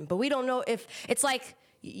perception. But we don't know if it's like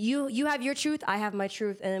you have your truth, I have my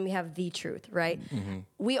truth, and then we have the truth, right? Mm-hmm.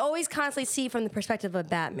 We always constantly see from the perspective of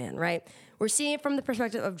Batman, right? We're seeing it from the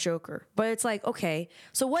perspective of Joker. But it's like, okay,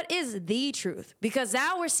 so what is the truth? Because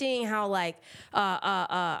now we're seeing how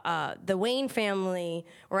the Wayne family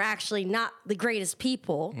were actually not the greatest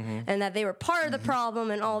people, and that they were part of the problem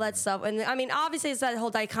and all that stuff. And I mean, obviously it's that whole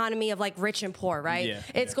dichotomy of like rich and poor, right? Yeah,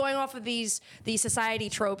 it's going off of these society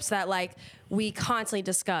tropes that like we constantly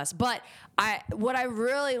discuss. But what I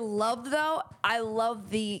really loved, though, I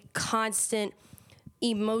love the constant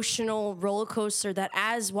emotional roller coaster that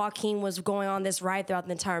as Joaquin was going on this ride throughout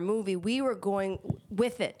the entire movie, we were going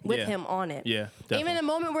with him on it. Yeah, definitely. Even the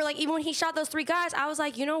moment where, like, even when he shot those 3 guys, I was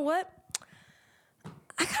like, you know what?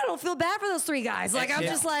 I kind of don't feel bad for those 3 guys. Like, I'm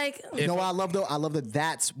just like... You know what I love, though? I love that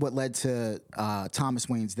that's what led to Thomas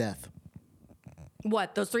Wayne's death.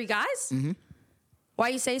 What, those 3 guys? Mm-hmm. Why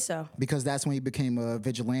you say so? Because that's when he became a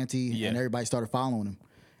vigilante and everybody started following him.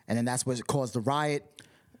 And then that's what caused the riot.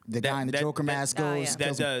 The guy in the Joker mask goes.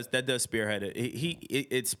 That does spearhead it.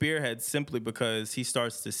 It spearheads simply because he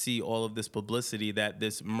starts to see all of this publicity that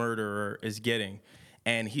this murderer is getting.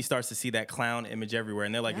 And he starts to see that clown image everywhere,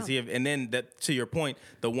 and they're like, "Is he?" And then, to your point,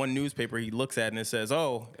 the one newspaper he looks at and it says,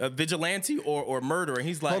 "Oh, a vigilante or murder," and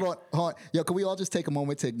he's like, Hold on, yo, can we all just take a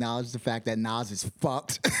moment to acknowledge the fact that Nas is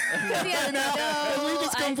fucked? We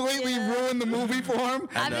just completely ruined the movie for him.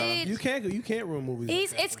 I mean, You can't ruin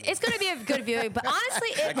movies. it's going to be a good viewing, but honestly,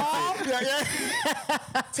 it all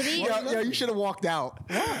to me. Yo, you should have walked out.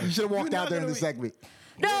 You should have walked out during the segment.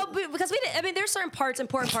 No, because we didn't. I mean, there's certain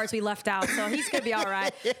important parts we left out, so he's gonna be all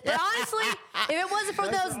right. But honestly, if it wasn't for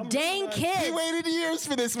those dang kids, He waited years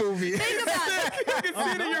for this movie. think about it. I can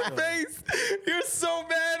see it in your face. You're so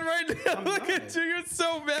mad right now. Look at you. You're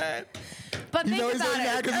so mad. But You think know he's about only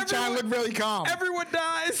mad it. because he's trying to look really calm. Everyone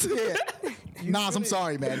dies. Yeah. Nas, I'm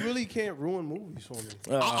sorry, You man. really can't ruin movies for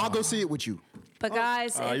me. I'll go see it with you. But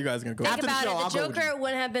guys, You guys gonna go? think After the about show, it. I'll The go with Joker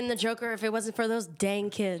wouldn't have been the Joker if it wasn't for those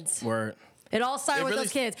dang kids. Word. It all started It with really-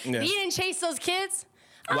 those kids. yeah. If he didn't chase those kids,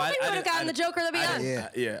 I don't Well, think we would have gotten the didn't- Joker. To be I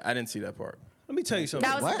honest, didn't- I didn't see that part. Let me tell you something.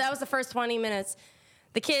 What? that was the first 20 minutes.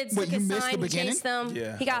 The kids Wait, took you his missed sign, the he beginning? chased them.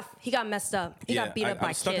 Yeah. He got messed up. He got beat up by I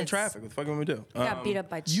was stuck in kids. traffic. What the fuck am I gonna do? He got beat up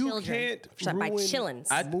by You children. can't Shot by ruin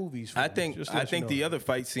chillins. movies. For I me, think just to let you know. the other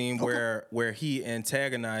fight scene where he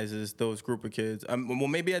antagonizes those group of kids. Well,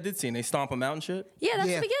 maybe I did see, and they stomp him out and shit. Yeah, that's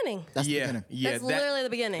Yeah. the beginning. That's the yeah, beginning. yeah. That's literally the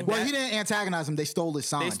beginning. Well, he didn't antagonize him. They stole his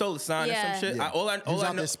sign. They stole the sign or Yeah. some shit. Yeah. All I He was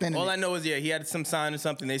out there spinning all it. I know is he had some sign or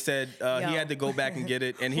something. They said he had to go back and get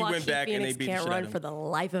it, and he Joaquin went back and they Phoenix beat the can't shit run out of for him. the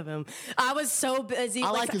life of him. I was so busy. I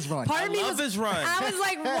like his run. Part I of me love was, his run. I was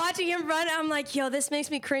like watching him run. I'm like, yo, this makes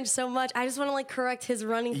me cringe so much. I just want to like correct his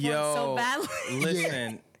running form so badly.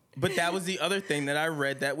 Listen, but that was the other thing that I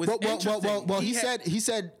read that was interesting. Well, he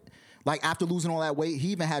said, like after losing all that weight, he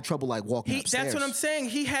even had trouble like walking upstairs. That's what I'm saying.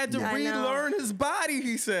 He had to I know. relearn his body.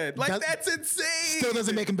 He said, like That- that's insane. Still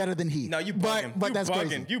doesn't make him better than Heath. No, you bugging. But you that's bugging.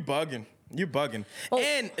 crazy. You bugging.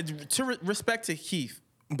 And to respect to Heath,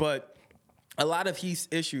 but a lot of Heath's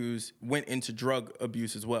issues went into drug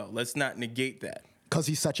abuse as well. Let's not negate that. Because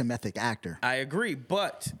he's such a method actor. I agree,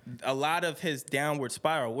 but a lot of his downward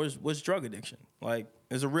spiral was drug addiction. Like,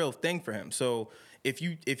 it's a real thing for him. So if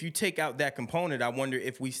you take out that component, I wonder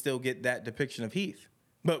if we still get that depiction of Heath.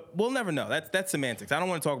 But we'll never know. That's semantics. I don't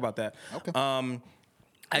want to talk about that. Okay.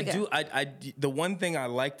 The one thing I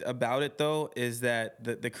liked about it though is that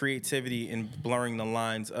the creativity in blurring the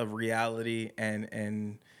lines of reality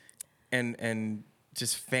and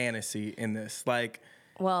just fantasy in this. Like,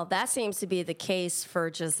 Well, that seems to be the case for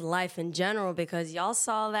just life in general because y'all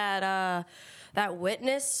saw that that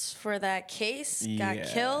witness for that case got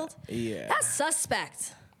Yeah, killed. yeah. That's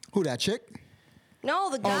suspect. Who, that chick? No,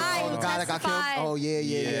 the guy the who guy that got killed? testified Oh, yeah.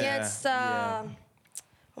 against.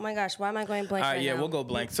 Oh my gosh, why am I going blank? All right, right yeah, now? we'll go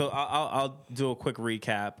blank. So I'll do a quick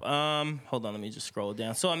recap. Hold on, let me just scroll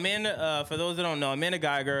down. So Amanda, for those that don't know, Amanda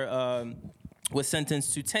Geiger was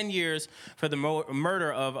sentenced to 10 years for the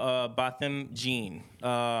murder of Botham Jean.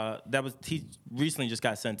 He recently just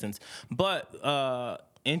got sentenced. But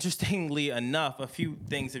interestingly enough, a few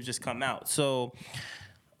things have just come out. So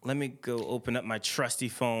let me go open up my trusty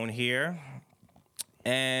phone here.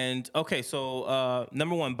 And okay, so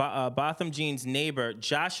number one, Botham Jean's neighbor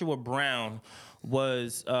Joshua Brown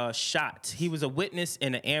was shot. He was a witness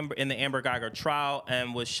in the Amber Geiger trial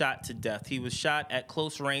and was shot to death. He was shot at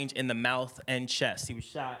close range in the mouth and chest. He was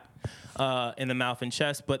shot in the mouth and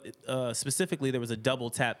chest, but specifically there was a double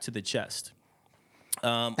tap to the chest.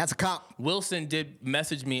 That's a cop. Wilson did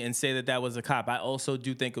message me and say that was a cop. I also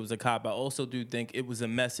do think it was a cop. I also do think it was a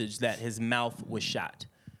message that his mouth was shot.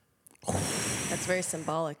 That's very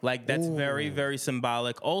symbolic. Like, that's very, very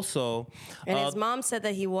symbolic. Also, And his mom said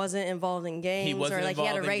that he wasn't involved in gangs he wasn't or like he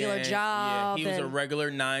had a involved in regular gangs. job. Yeah, he was a and- regular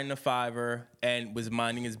 9 to 5er and was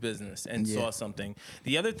minding his business and saw something.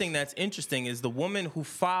 The other thing that's interesting is the woman who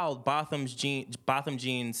filed Botham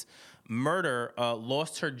Jean's murder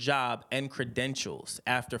lost her job and credentials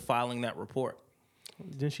after filing that report.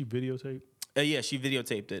 Didn't she videotape? Yeah, she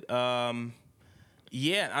videotaped it.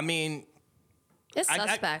 Yeah, I mean, It's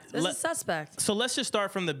suspect. This is suspect. So let's just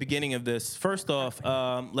start from the beginning of this. First off,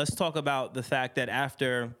 let's talk about the fact that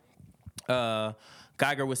after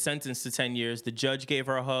Geiger was sentenced to 10 years, the judge gave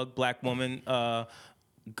her a hug, black woman.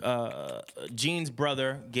 Gene's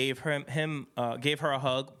brother gave her a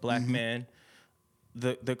hug, black man.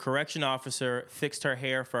 The correction officer fixed her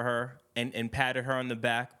hair for her and patted her on the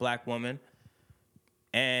back, black woman.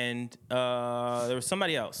 And there was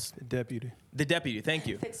somebody else. The deputy, thank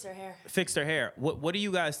you. Fixed her hair. What do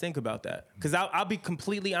you guys think about that? Because I'll be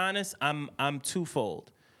completely honest, I'm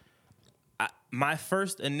twofold. My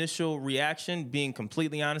first initial reaction, being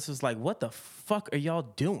completely honest, was like, what the fuck are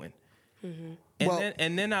y'all doing?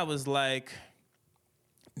 And then I was like,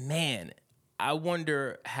 man, I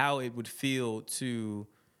wonder how it would feel to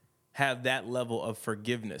have that level of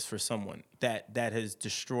forgiveness for someone that has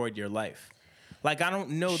destroyed your life. Like, I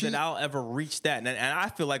don't know that I'll ever reach that. And I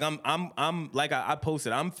feel like I'm like I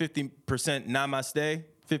posted, I'm 50% namaste,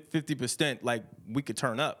 50% like we could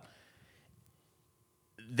turn up.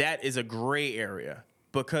 That is a gray area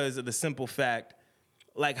because of the simple fact,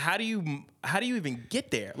 like, how do you even get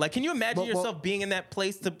there? Like, can you imagine yourself being in that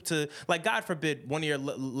place to like, God forbid, one of your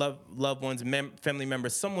loved ones, family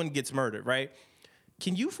members, someone gets murdered, right?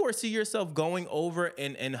 Can you foresee yourself going over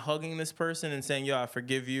and hugging this person and saying, yo, I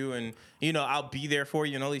forgive you and, you know, I'll be there for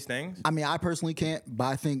you and all these things? I mean, I personally can't, but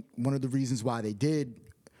I think one of the reasons why they did,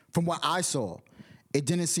 from what I saw, it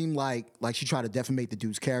didn't seem like she tried to defamate the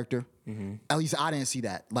dude's character. At least I didn't see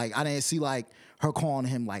that. Like, I didn't see, like, her calling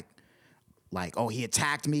him, like, oh, he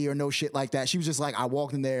attacked me or no shit like that. She was just like, I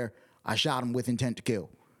walked in there, I shot him with intent to kill.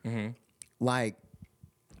 Like,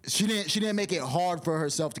 she didn't make it hard for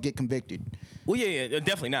herself to get convicted. Well, yeah,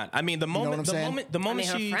 definitely not. I mean, the moment her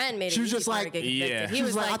friend made it she was just like, yeah. He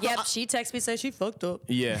was like, yep, she texted me saying she fucked up.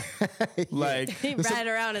 Yeah. Like, he ratted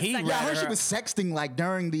around and I heard she was sexting, like,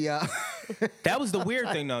 during the... That was the weird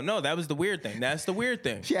thing, though. No, that was the weird thing. That's the weird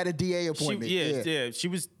thing. She had a DA appointment. She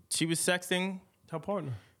was sexting. Her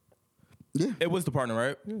partner. Yeah. It was the partner,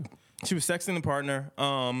 right? Yeah. She was sexting the partner.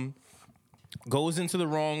 Goes into the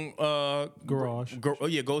wrong garage.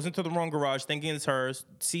 Goes into the wrong garage, thinking it's hers.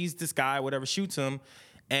 Sees this guy, whatever, shoots him,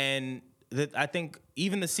 and I think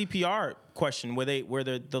even the CPR question, where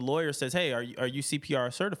the lawyer says, "Hey, are you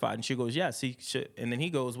CPR certified?" And she goes, "Yes." And then he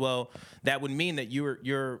goes, "Well, that would mean that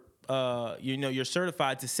you're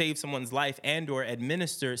certified to save someone's life and/or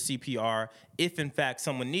administer CPR if in fact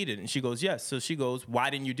someone needed." And she goes, "Yes." So she goes, "Why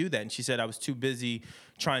didn't you do that?" And she said, "I was too busy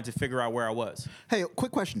trying to figure out where I was." Hey,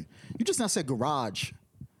 quick question. You just now said garage.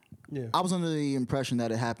 Yeah. I was under the impression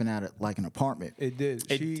that it happened at like an apartment. It did.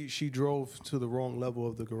 She drove to the wrong level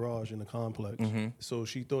of the garage in the complex. So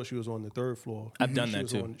she thought she was on the 3rd floor. I've done that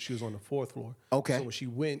too. She was on the 4th floor. Okay. So when she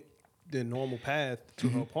went the normal path to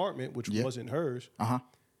her apartment, which wasn't hers,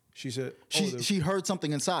 she said she heard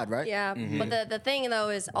something inside, right? Yeah, but the thing though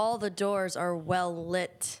is all the doors are well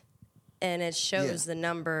lit, and it shows the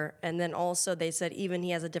number. And then also they said even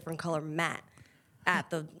he has a different color mat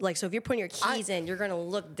at the so if you're putting your keys in, you're gonna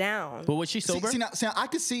look down. But was she sober? See, I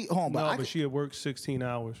could see. Hold on, but she had worked 16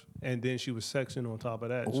 hours, and then she was sexing on top of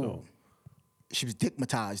that. Ooh. So she was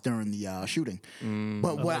stigmatized during the shooting.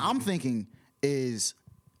 But what I'm thinking is,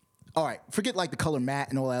 all right, forget like the color mat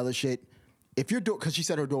and all that other shit. If your door, because she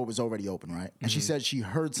said her door was already open, right? And she said she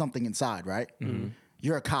heard something inside, right?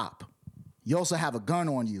 You're a cop. You also have a gun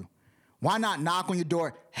on you. Why not knock on your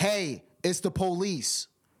door? Hey, it's the police.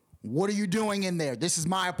 What are you doing in there? This is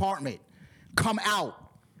my apartment. Come out.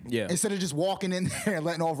 Yeah. Instead of just walking in there and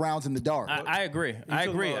letting off rounds in the dark. I agree.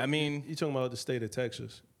 I mean, you're talking about the state of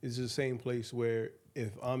Texas. It's the same place where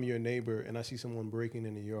if I'm your neighbor and I see someone breaking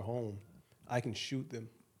into your home, I can shoot them.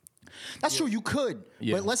 That's true, you could.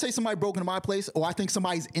 Yeah. But let's say somebody broke into my place, or I think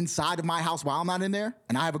somebody's inside of my house while I'm not in there,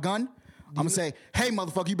 and I have a gun. I'm gonna say, hey,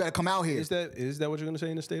 motherfucker, you better come out here. Is that what you're gonna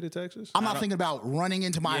say in the state of Texas? I'm not thinking about running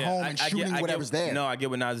into my home and shooting whatever's there. No, I get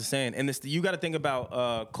what Nas is saying. And you got to think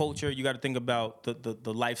about culture. You got to think about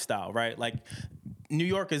the lifestyle, right? Like, New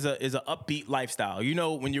York is a upbeat lifestyle. You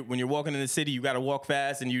know, when you're walking in the city, you got to walk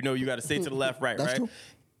fast, and you know you got to stay to the left, right, That's right? True.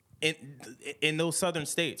 In those southern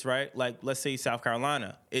states, right? Like, let's say South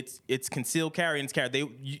Carolina, it's concealed carry and it's carry.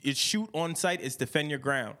 It's shoot on sight. It's defend your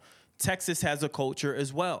ground. Texas has a culture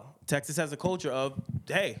as well. Texas has a culture of,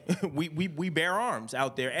 hey, we bear arms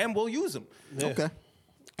out there and we'll use them. Yeah. Okay.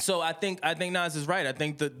 So I think Nas is right. I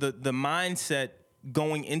think the mindset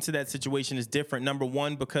going into that situation is different. Number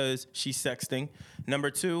one, because she's sexting.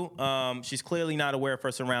 Number two, she's clearly not aware of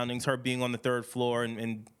her surroundings, her being on the 3rd floor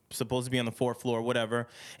and supposed to be on the 4th floor, whatever.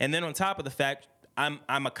 And then on top of the fact, I'm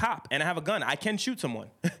a cop and I have a gun. I can shoot someone.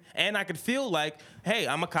 and I could feel like, hey,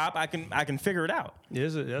 I'm a cop. I can figure it out. Yeah,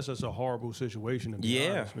 that's just a horrible situation to be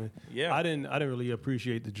honest, man. Yeah. I didn't really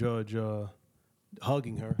appreciate the judge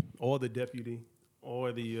hugging her or the deputy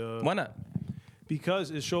or the. Why not?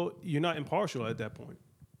 Because it showed you're not impartial at that point.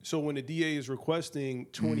 So when the DA is requesting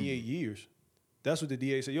 28 years, that's what the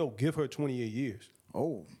DA said. Yo, give her 28 years.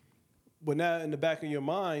 Oh. But now in the back of your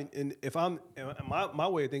mind, and if I'm my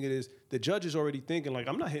way of thinking is the judge is already thinking like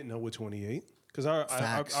I'm not hitting her with 28 because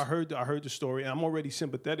I heard the story and I'm already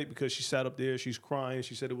sympathetic because she sat up there, she's crying,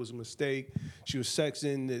 she said it was a mistake, she was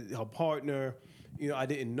sexing her partner. You know, I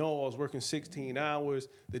didn't know I was working 16 hours.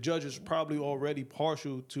 The judge is probably already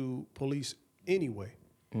partial to police anyway.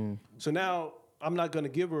 So now I'm not gonna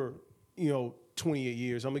give her 28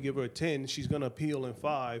 years. I'm gonna give her a 10. She's gonna appeal in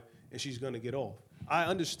 5, and she's gonna get off. I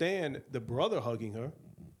understand the brother hugging her.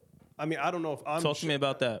 I mean, I don't know if I'm... Talk to me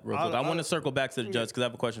about that real quick. I want to circle back to the judge because I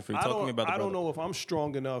have a question for you. Talk to me about the brother. I don't know if I'm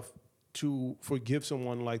strong enough to forgive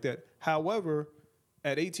someone like that. However,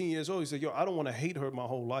 at 18 years old, he said, yo, I don't want to hate her my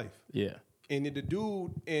whole life. Yeah. And the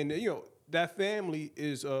dude, and that family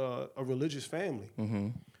is a religious family. Mm-hmm.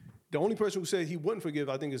 The only person who said he wouldn't forgive,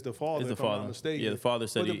 I think, is the father, if I'm not mistaken. Yeah, the father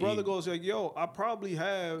said But the brother goes like, yo,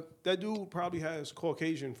 that dude probably has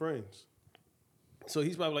Caucasian friends. So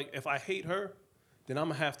he's probably like, if I hate her, then I'm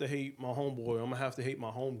going to have to hate my homeboy. I'm going to have to hate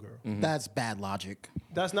my homegirl. Mm-hmm. That's bad logic.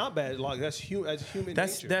 That's not bad logic. That's human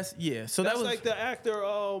nature. That's yeah. So that's that was like the actor,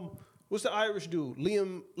 what's the Irish dude?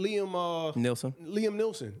 Liam Nielsen. Liam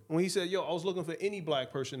Nielsen. When he said, yo, I was looking for any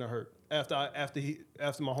black person to hurt after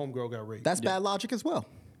my homegirl got raped. That's bad logic as well.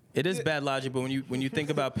 It is bad logic, but when you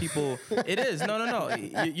think about people, it is. No.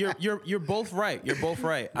 You're both right. You're both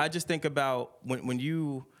right. I just think about when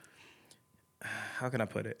you. How can I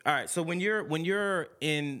put it? All right. So when you're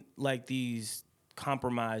in like these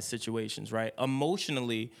compromised situations, right?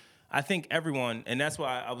 Emotionally, I think everyone, and that's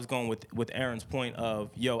why I was going with Aaron's point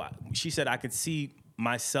of, she said I could see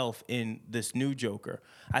myself in this new Joker.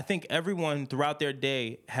 I think everyone throughout their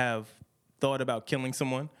day have thought about killing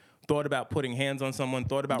someone, thought about putting hands on someone,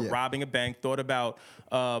 thought about robbing a bank, thought about,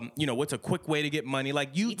 what's a quick way to get money.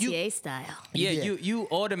 Like GTA style. Yeah, you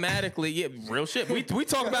automatically, real shit. We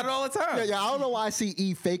talk about it all the time. Yeah, I don't know why I see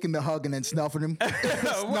E faking the hug and then snuffing him.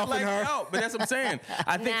 Snuffing her. No, but that's what I'm saying.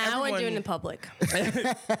 I think I wouldn't do it in public.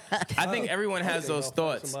 I think everyone has those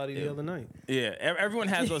thoughts. Somebody the other night. Yeah, everyone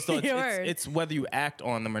has those thoughts. It's whether you act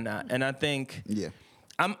on them or not. And I think... Yeah.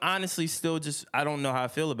 I'm honestly still I don't know how I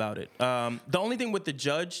feel about it. The only thing with the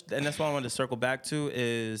judge, and that's what I wanted to circle back to,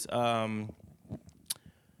 is at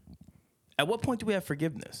what point do we have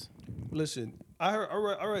forgiveness? Listen, I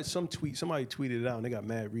read some tweet. Somebody tweeted it out, and they got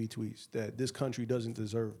mad retweets that this country doesn't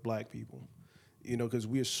deserve black people, because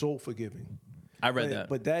we are so forgiving. I read that.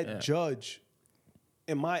 But that judge,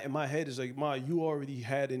 in my head, is like, Ma, you already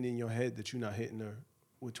had it in your head that you're not hitting her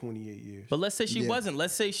with 28 years. But let's say she wasn't.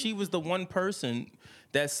 Let's say she was the one person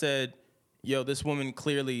that said, yo, this woman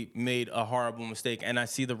clearly made a horrible mistake, and I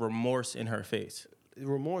see the remorse in her face.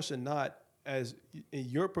 Remorse and not, as in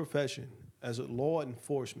your profession, as a law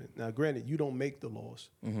enforcement. Now, granted, you don't make the laws.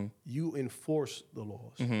 Mm-hmm. You enforce the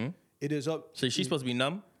laws. Mm-hmm. It is up. So she's supposed to be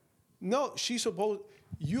numb? No, she's supposed...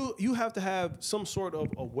 You have to have some sort of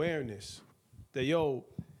awareness that,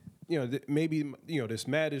 maybe, this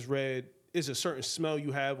mat is red. It's a certain smell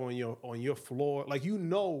you have on your floor. Like,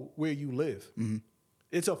 where you live. Mm-hmm.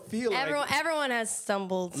 It's a feeling. Everyone has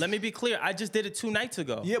stumbled. Let me be clear. I just did it 2 nights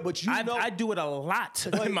ago. Yeah, but I do it a lot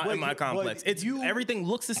in my complex. Everything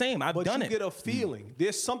looks the same. I've done it. But you get a feeling.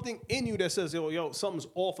 There's something in you that says, yo, something's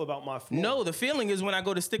off about my floor. No, the feeling is when I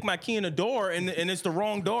go to stick my key in a door and it's the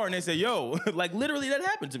wrong door and they say, yo, like literally that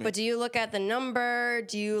happened to me. But do you look at the number?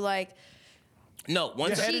 Do you like... No,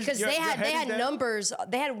 because they had numbers.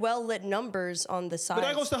 They had well lit numbers on the side. But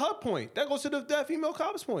that goes to her point. That goes to that female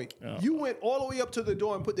cop's point. Oh. You went all the way up to the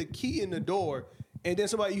door and put the key in the door, and then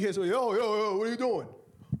you hear somebody, yo, what are you doing?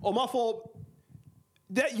 Oh, my fault.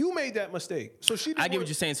 That you made that mistake. So she. I get what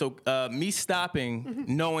you're saying. So me stopping,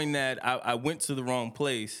 knowing that I went to the wrong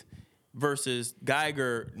place, versus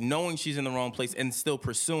Geiger knowing she's in the wrong place and still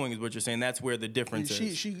pursuing is what you're saying. That's where the difference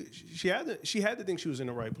is. She had to think she was in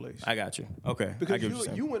the right place. I got you. Okay. Because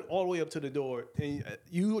you went all the way up to the door and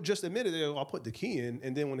you just admitted that I'll put the key in,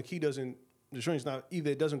 and then when the key the string's not,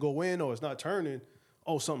 either it doesn't go in or it's not turning,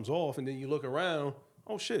 something's off, and then you look around,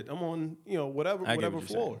 oh shit, I'm on whatever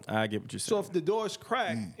floor. I get what you're saying. So if the door's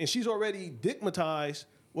cracked and she's already digmatized,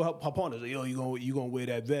 well, her partner's like, yo, you gonna wear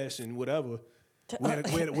that vest and whatever. Not a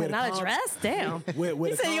dress? Damn.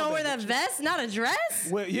 You said you gonna wear that vest, not a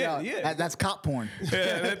dress? That's cop porn.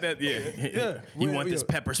 You want this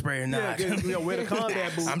pepper spray or not? Wear the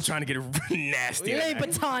combat boots. I'm trying to get it nasty. You ain't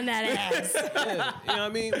baton that ass. You know what I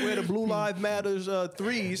mean? Wear the Blue Lives Matters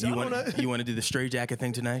threes. You want to do the straight jacket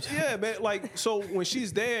thing tonight? Yeah, man. Like, so when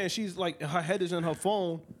she's there and she's like, her head is in her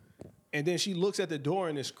phone, and then she looks at the door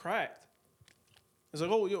and it's cracked. It's like,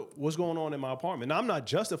 oh, yo, what's going on in my apartment? Now, I'm not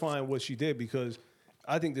justifying what she did because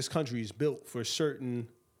I think this country is built for certain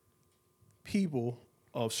people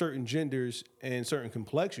of certain genders and certain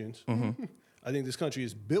complexions. Mm-hmm. I think this country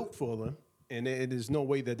is built for them, and it is no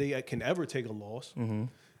way that they can ever take a loss. Mm-hmm.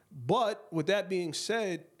 But with that being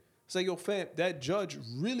said, it's like, yo, fam, that judge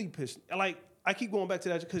really pissed. Like, I keep going back to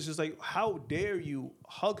that because it's like, how dare you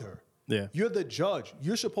hug her? Yeah. You're the judge.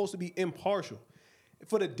 You're supposed to be impartial.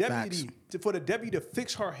 For the deputy to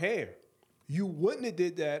fix her hair, you wouldn't have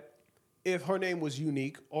did that if her name was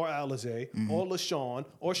Unique or Alizé or LaShawn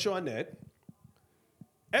or Shawnette.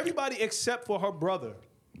 Everybody except for her brother.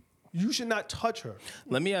 You should not touch her.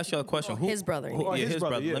 Let me ask y'all a question. His brother. His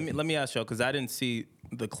brother. Yeah. Let me ask y'all, because I didn't see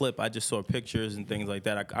the clip. I just saw pictures and things like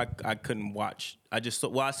that. I couldn't watch. I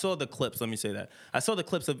saw the clips. Let me say that. I saw the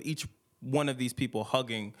clips of each one of these people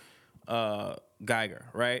hugging Geiger,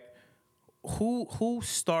 right? Who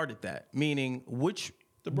started that? Meaning, which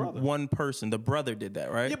one person? The brother did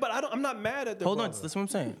that, right? Yeah, but I'm not mad at the brother. Hold on, that's what I'm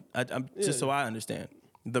saying. Just so I understand.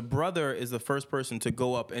 The brother is the first person to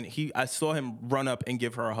go up, and I saw him run up and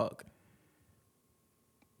give her a hug.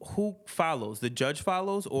 Who follows? The judge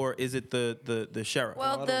follows, or is it the sheriff?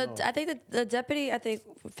 Well, I think the deputy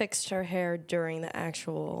fixed her hair during the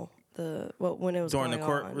actual when it was during going the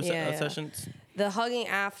court on. sessions. The hugging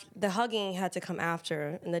had to come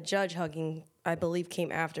after, and the judge hugging, I believe, came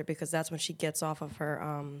after because that's when she gets off of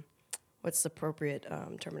her. What's the appropriate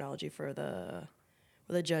terminology for the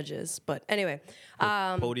judges? But anyway,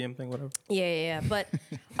 Podium thing, whatever. Yeah. But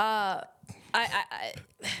I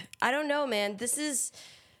don't know, man. This is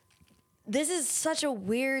such a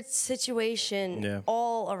weird situation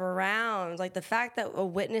all around. Like the fact that a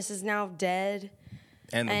witness is now dead.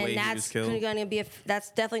 And the way he was killed. That's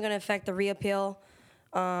definitely going to affect the reappeal.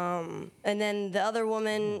 And then the other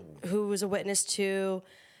woman who was a witness too.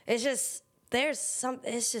 It's just it's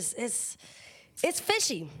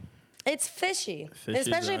fishy. It's fishy.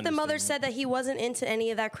 Especially if the mother said that he wasn't into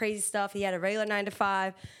any of that crazy stuff. He had a regular 9 to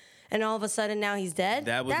 5, and all of a sudden now he's dead.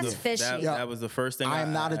 That's fishy. That was the first thing. I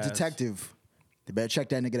am not a detective. They better check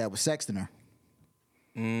that nigga that was sexting her.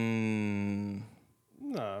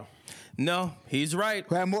 No, he's right.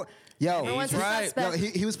 He's right. Yo,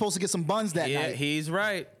 he was supposed to get some buns that night. He's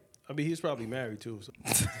right. I mean, he's probably married too. So.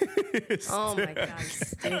 Oh my God,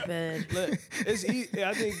 stupid. Look, I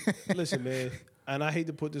think. Listen, man, and I hate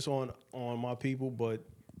to put this on my people, but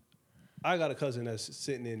I got a cousin that's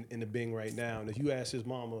sitting in the Bing right now, and if you ask his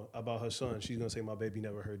mama about her son, she's gonna say, "My baby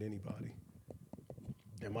never hurt anybody."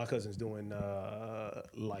 And my cousin's doing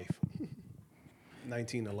life,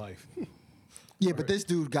 19 to life. Yeah, but this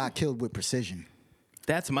dude got killed with precision.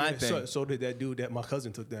 That's my thing. So did that dude that my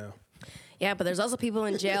cousin took down. Yeah, but there's also people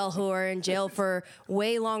in jail who are in jail for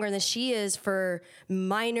way longer than she is for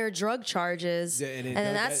minor drug charges, and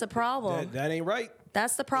then that's the problem. That ain't right.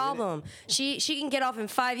 That's the problem. She can get off in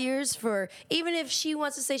 5 years for, even if she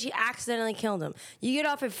wants to say she accidentally killed him. You get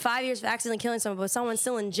off in 5 years for accidentally killing someone, but someone's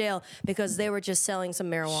still in jail because they were just selling some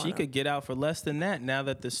marijuana. She could get out for less than that now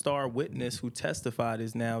that the star witness who testified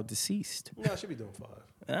is now deceased. No, she'll be doing 5.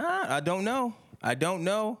 I don't know.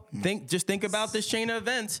 Just think about this chain of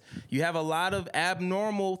events. You have a lot of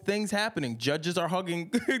abnormal things happening. Judges are hugging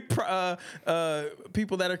people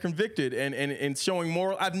that are convicted and showing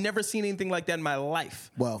moral. I've never seen anything like that in my life.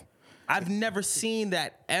 Well, I've never seen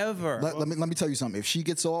that ever. Let me tell you something. If she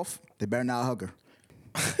gets off, they better not hug her.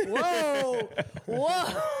 Whoa.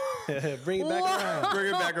 Bring it back around. Bring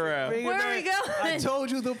it back around. Where are we going? I told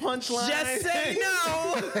you the punchline. Just say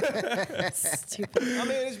no. Stupid. I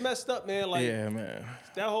mean, it's messed up, man. Like, Yeah, man.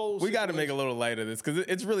 that whole. We got to make a little light of this because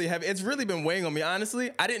it's really heavy. It's really been weighing on me.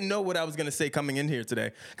 Honestly, I didn't know what I was going to say coming in here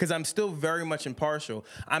today because I'm still very much impartial.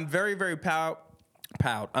 I'm very, very proud.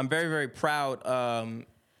 I'm very, very proud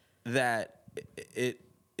that it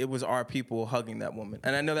was our people hugging that woman.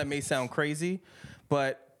 And I know that may sound crazy,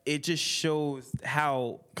 but it just shows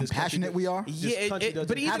how compassionate we are. Yeah, but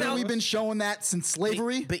even haven't we been showing that since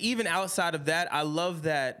slavery? But even outside of that, I love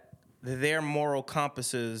that their moral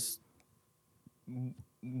compasses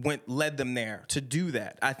led them there to do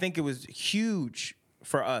that. I think it was huge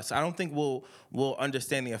for us. I don't think we'll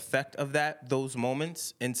understand the effect of those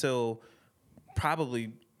moments until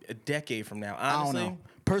probably a decade from now. Honestly, I don't know.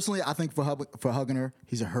 Personally, I think for hugging her,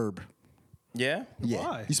 he's a herb. Yeah. Yeah,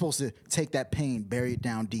 Why? you're supposed to take that pain, bury it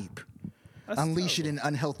down deep, unleash it in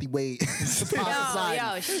unhealthy ways. Yo,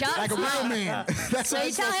 shut like a up. real man. That's So what you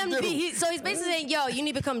he's tell supposed him to to do. be. So he's basically saying, "Yo, you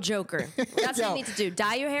need to become Joker. That's what Yo. you need to do.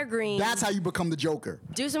 Dye your hair green. That's how you become the Joker.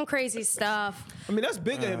 do some crazy stuff." I mean, that's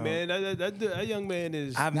big of him, man. That young man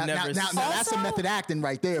is. I've Now, never. now that's a Also, method acting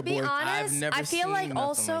right there, To be boy. honest, never I feel seen like nothing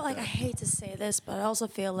also like like that. I hate to say this, but I also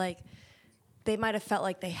feel like they might have felt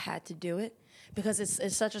like they had to do it because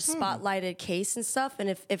it's such a spotlighted case and stuff. And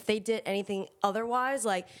if they did anything otherwise,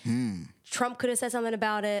 like Trump could have said something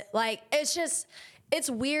about it. Like it's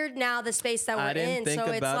weird now the space that I we're didn't in. think So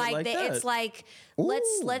it's about it like like that. it's like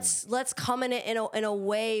let's come in it in a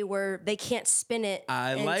way where they can't spin it.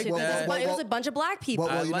 I like into- that. It was a bunch of black people.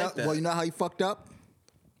 Well, you like know, that. you know how he fucked up?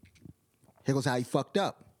 Here goes how he fucked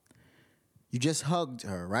up. You just hugged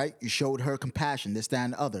her, right? You showed her compassion, this, that,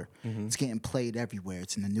 and the other. It's getting played everywhere.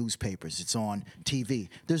 It's in the newspapers. It's on TV.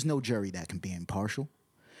 There's no jury that can be impartial.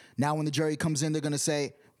 Now, when the jury comes in, they're going to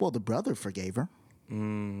say, well, the brother forgave her.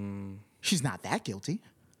 She's not that guilty.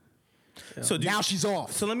 So do Now you- she's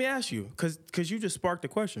off. So let me ask you, because you just sparked a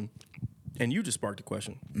question, and you just sparked a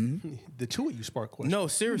question. The two of you spark questions. No,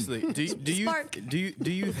 seriously. Do you Spark. do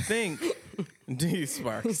you think? Do you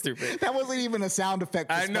spark? Stupid. That wasn't even a sound effect.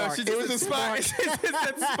 For I know. spark. It was a spark. She just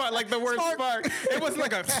said spark, like the word spark. It wasn't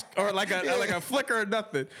like a flicker or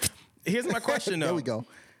nothing. Here's my question though. There we go.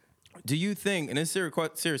 Do you think, and it's a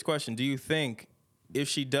serious question, do you think if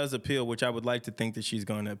she does appeal, which I would like to think that she's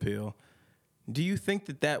going to appeal, do you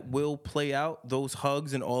think that will play out, those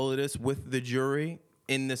hugs and all of this with the jury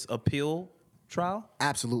in this appeal trial?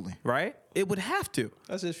 Absolutely. Right? It would have to.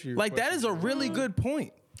 That's just your Like, that question. is a really good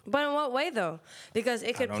point. But in what way though? Because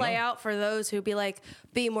it could don't play know. out for those who be like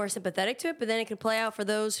be more sympathetic to it, but then it could play out for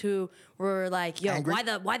those who were like, "Yo, Angry?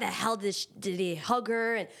 why the hell did he hug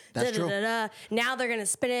her?" And That's true. Now they're gonna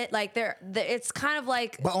spin it like it's kind of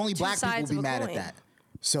like. But only two black people sides will be of a mad coin. at that.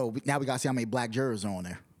 So now we got to see how many black jurors are on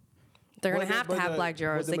there. They're gonna Well, have but to have the- black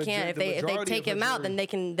jurors. but the They can't if they majority take of him the out, jury-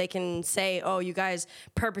 then they can say, "Oh, you guys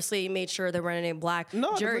purposely made sure there weren't any black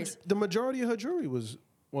No, juries." the majority of her jury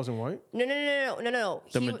wasn't white.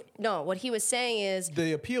 No. No, what he was saying is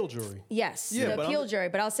The appeal jury. yes, Yeah, the but appeal I'm- jury.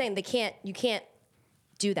 But I was saying you can't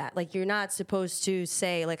do that. Like you're not supposed to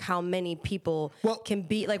say like how many people Well- can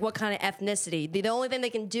be like what kind of ethnicity. The only thing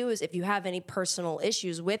they can do is if you have any personal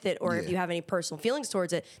issues with it or if Yeah. you have any personal feelings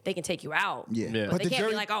towards it, they can take you out. Yeah. Yeah. But But they the can't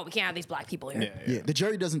jury, be like, oh, we can't have these black people here. yeah, the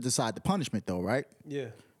jury doesn't decide the punishment though, right? Yeah.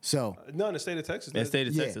 So, No, in the state of Texas. In the state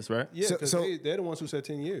of Yeah. Texas, right? Yeah, So- because so- they're the ones who said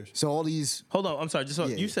 10 years. so all these. Hold on, I'm sorry. Just Yeah,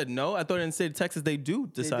 you yeah. said no. I thought in the state of Texas they do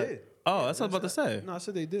decide. did. Oh, that's what I was about to say. No, I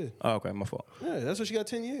said they did. Oh, okay, my fault. Yeah, that's what she got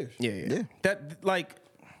 10 years. Yeah. That like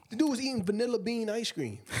The dude was eating vanilla bean ice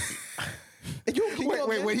cream. And you- can you Wait,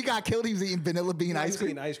 imagine- when he got killed, he was eating vanilla bean No, he ice was cream.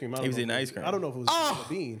 eating ice cream. I don't He was know eating if it ice cream. I don't know if it was Oh! vanilla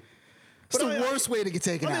bean. It's the I- worst way to get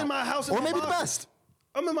taken I'm out. in my house in or my maybe the boxes. best.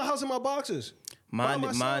 I'm in my house in my boxes. by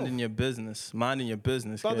myself. minding your business. Minding your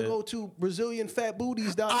business. About to kid. go to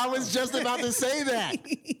BrazilianFatBooties.com. I was just about to say that.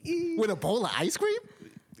 With a bowl of ice cream?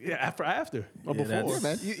 Yeah, after or before.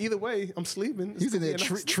 that's- Yeah, man. Either way, I'm sleeping. He's in there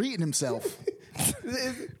Yeah, treating himself.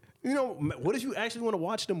 You know, what if you actually want to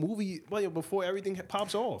watch the movie before everything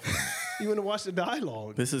pops off? You want to watch the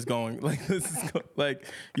dialogue. This is going like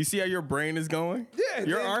you see how your brain is going. Yeah,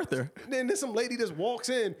 you're then- Arthur. Then there's some lady just walks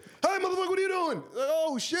in. Hey, motherfucker, what are you doing?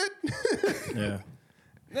 Oh shit! Yeah.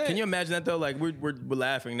 Can you imagine that though? Like we're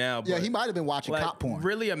laughing now. But Yeah, he might have been watching like, cop porn.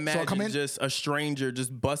 Really So imagine come in. just a stranger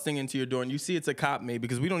just busting into your door and you see it's a cop maybe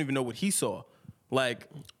because we don't even know what he saw. Like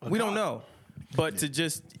we don't know. But to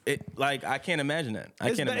just like I can't imagine that. I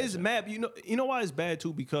It's can't bad, it's imagine. mad. You know why it's bad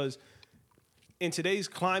too? Because in today's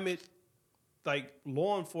climate, like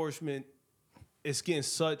law enforcement is getting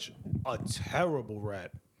such a terrible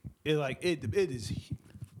rap. It is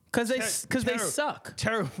Because they terri- suck.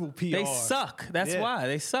 Terrible PR. They suck. That's Yeah. why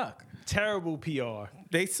they suck. Terrible PR.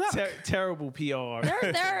 They suck. Terrible PR.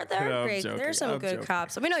 They're No, I'm great. joking. There's some I'm good joking.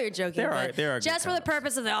 cops. We know you're joking, but They are good just for the cops.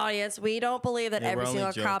 purpose of the audience, we don't believe that Yeah, every we're only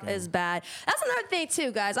single cop joking. is bad. That's another thing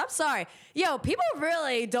too, guys. I'm sorry. Yo, people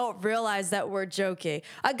really don't realize that we're joking.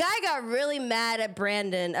 A guy got really mad at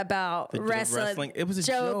Brandon about The wrestling. It was a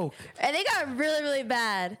joke. And they got really, really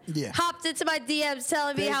bad. Yeah. Hopped into my DMs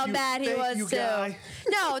telling me Thank how you- bad he thank was you, too. guy.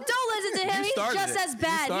 No, don't listen to him. You He's started just it. as You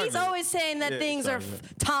bad. started He's it. always saying that Yeah, you things are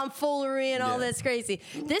started it. tomfoolery and all Yeah. this crazy.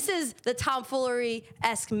 This is the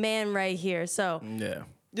tomfoolery-esque man right here. So Yeah.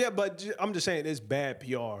 Yeah, but I'm just saying it's bad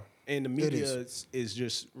PR, and the media is. is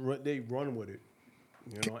just they run with it.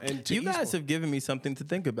 You know, and you guys have given me something to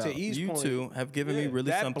think about. You two have given me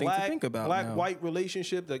really something to think about. Black-white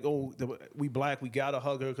relationship, like, we black, we gotta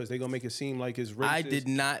hug her because they're gonna make it seem like it's racist. I did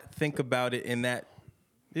not think about it in that.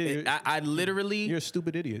 I literally. You're a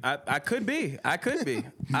stupid idiot. I could be.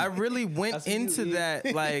 I really went into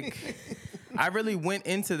that like.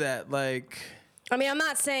 I mean, I'm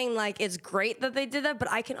not saying like it's great that they did that,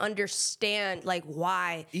 but I can understand like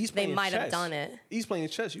why they might have done it. He's playing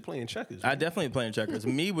chess. You playing checkers. I definitely playing checkers.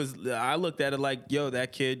 I looked at it like, yo,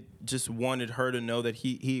 that kid just wanted her to know that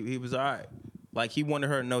he was all right. Like he wanted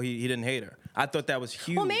her to know he didn't hate her. I thought that was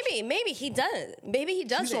huge. Well, maybe he doesn't. Maybe he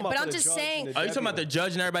doesn't. But I'm just saying. Are you talking about the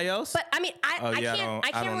judge and everybody else? But I mean,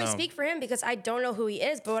 I can't really speak for him because I don't know who he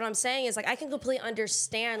is. But what I'm saying is like I can completely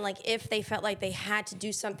understand like if they felt like they had to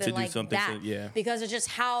do something that. Because it's just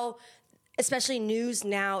how. Especially news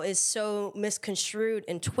now is so misconstrued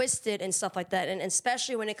and twisted and stuff like that, and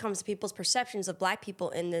especially when it comes to people's perceptions of black people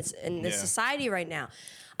in this society right now,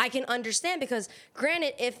 I can understand because,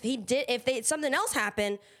 granted, if something else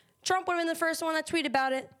happened, Trump would have been the first one that tweeted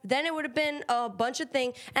about it. Then it would have been a bunch of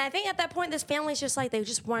things, and I think at that point, this family's just like they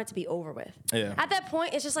just want it to be over with. Yeah. At that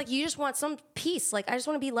point, it's just like you just want some peace. Like I just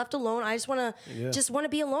want to be left alone. I just want to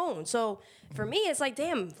be alone. So for me, it's like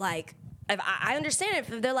damn, like. I understand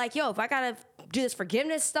it. If they're like, yo, if I gotta do this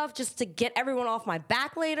forgiveness stuff just to get everyone off my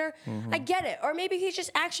back later, I get it. Or maybe he's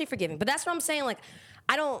just actually forgiving. But that's what I'm saying. Like,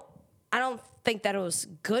 I don't think that it was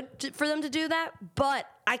good for them to do that. But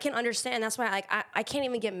I can understand. That's why I can't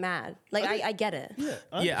even get mad. Like I get it.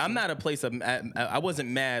 Yeah, I'm not a place of. I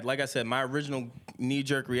wasn't mad. Like I said, my original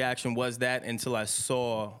knee-jerk reaction was that until I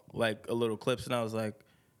saw like a little clips and I was like,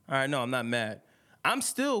 all right, no, I'm not mad. I'm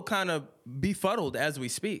still kind of befuddled as we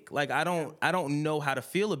speak. Like I don't know how to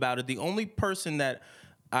feel about it. The only person that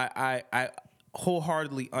I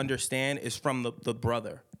wholeheartedly understand is from the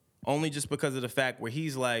brother, only just because of the fact where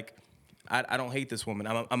he's like, I don't hate this woman.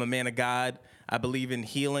 I'm a man of God. I believe in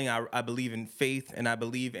healing. I believe in faith, and I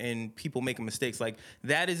believe in people making mistakes. Like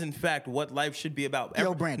that is in fact what life should be about.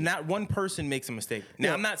 Yo, Brandon. Not one person makes a mistake.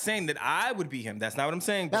 Now I'm not saying that I would be him. That's not what I'm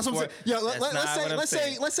saying. That's what I'm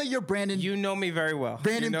saying. Yo, let's say you're Brandon. You know me very well.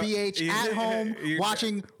 Brandon BH at home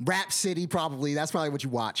watching Rap City. Probably that's probably what you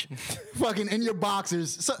watch. Fucking in your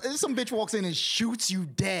boxers. Some bitch walks in and shoots you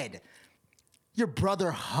dead. Your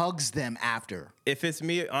brother hugs them after. If it's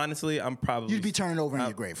me, honestly, I'm probably... You'd be turning over in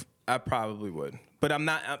your grave. I probably would. But I'm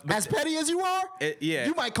not... as petty as you are? Yeah.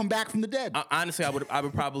 You might come back from the dead. Honestly, I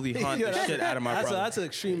would probably hunt the shit out of my brother. That's an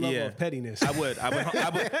extreme level of pettiness. I would.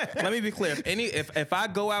 Let me be clear. If I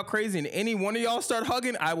go out crazy and any one of y'all start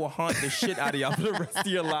hugging, I will hunt the shit out of y'all for the rest of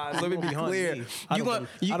your lives. Let me be clear. I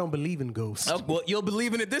don't believe in ghosts. Well, you'll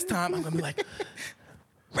believe in it this time. I'm going to be like...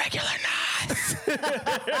 Regular Nas.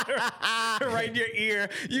 Right in your ear.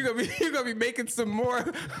 You're gonna be making some more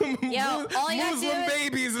Muslim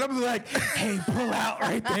babies, and I'm like, hey, pull out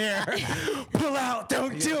right there. Pull out.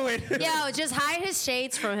 Don't do it. Yo, just hide his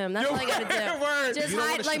shades from him. That's all you gotta do. Word. Just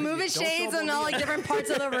hide, like move his shades in all like different parts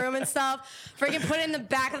of the room and stuff. Freaking put it in the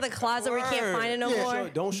back of the closet where we can't find it no more.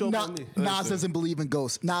 Don't show me. Nas doesn't believe in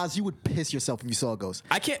ghosts. Nas, you would piss yourself if you saw a ghost.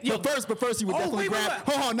 I can't. But first, he would definitely grab.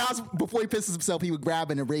 Hold on, Nas. Before he pisses himself, he would grab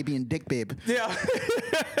an Arabian dick bib. Yeah.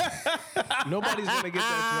 Nobody's gonna get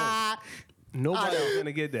that joke. Nobody's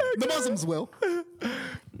gonna get that. The Muslims will.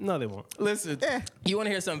 No, they won't. Listen, you want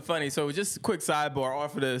to hear something funny? So just a quick sidebar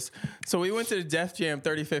off of this. So we went to the Def Jam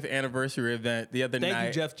 35th anniversary event the other night. Thank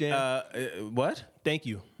you, Jeff Jam. What? Thank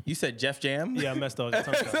you. You said Jeff Jam? Yeah, I messed up. We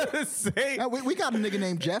got a nigga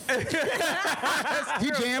named Jeff.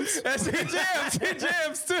 He jams. He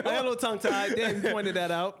jams too. I got a little tongue tied. Damn, you pointed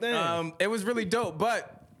that out. Damn. It was really dope,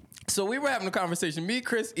 but. So we were having a conversation. Me,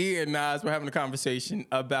 Chris, E, and Nas were having a conversation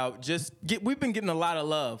about we've been getting a lot of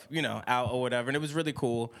love, out or whatever, and it was really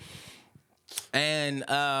cool. And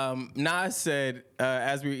Nas said,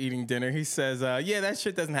 as we were eating dinner, he says, yeah, that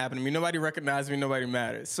shit doesn't happen to me. Nobody recognized me. Nobody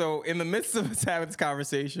matters. So in the midst of us having this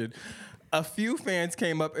conversation, a few fans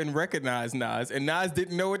came up and recognized Nas, and Nas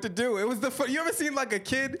didn't know what to do. It was you ever seen like a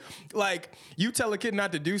kid, like you tell a kid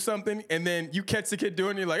not to do something, and then you catch the kid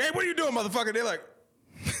doing it, you're like, hey, what are you doing, motherfucker? They're like,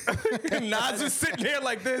 and Nas is sitting there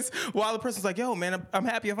like this while the person's like, yo, man, I'm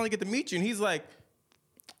happy I finally get to meet you. And he's like,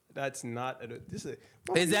 that's not.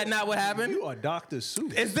 Is that not what happened? You are Dr.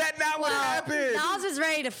 Seuss. Is that not what happened? Nas is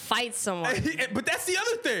ready to fight someone. But that's the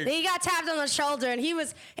other thing. He got tapped on the shoulder, and he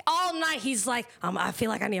was all night. He's like, I feel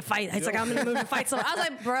like I need to fight. He's like, I'm in the mood to fight someone. I was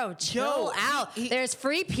like, bro, chill out. There's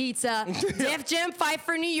free pizza. Def Jam fight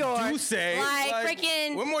for New York. You say like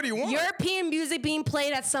freaking. What more do you want? European music being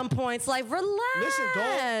played at some points. Like, relax. Listen,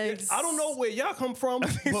 dog. I don't know where y'all come from,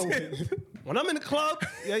 but when I'm in the club,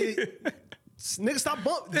 Nigga, stop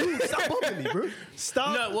bumping me, bro.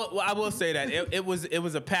 Stop. No, well, I will say that it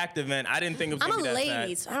was a packed event. I didn't think it was. I'm gonna a be that lady,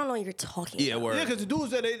 packed. so I don't know what you're talking Yeah, about. word. Yeah, because the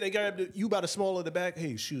dudes that they got you by the small of the back.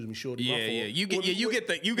 Hey, excuse me, shorty. my Yeah, fault. yeah. You get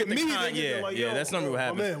the me, kind. they get Yeah, like, yeah. yo, That's normally what my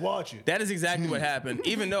happens. man, watch it. That is exactly what happened.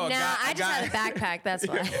 Even though I just had a backpack. That's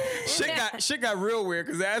why. Shit got real weird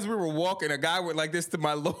because as we were walking, a guy went like this to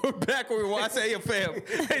my lower back. When we walked, I said, "Hey,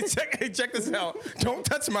 fam, check this out. Don't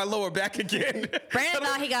touch my lower back again." Brandon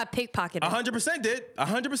thought he got pickpocketed. 100% did.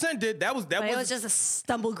 100% did. That was But it was just a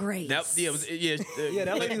stumble grace. Yeah,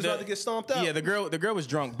 That lady was about to get stomped out. Yeah, the girl was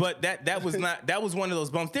drunk, but that was not. That was one of those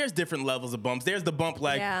bumps. There's different levels of bumps. There's the bump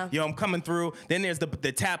like, yo, I'm coming through. Then there's the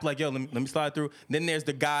tap like, yo, let me slide through. Then there's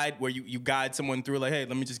the guide where you guide someone through like, hey,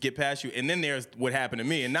 let me just get past you. And then there's what happened to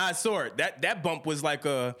me. And Nas saw it. That bump was like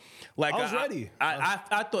I was ready.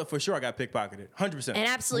 I thought for sure I got pickpocketed. 100%. And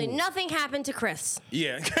absolutely nothing happened to Chris.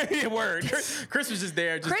 Yeah, word. Chris was just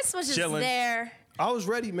there. Chris was just chilling. there. I was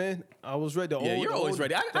ready, man. I was ready. You're always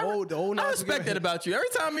ready. The old I Nas respect that about you. Every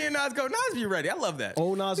time me and Nas go, Nas be ready. I love that.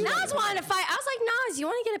 Old Nas. Nas wanted to fight. I was like, Nas, you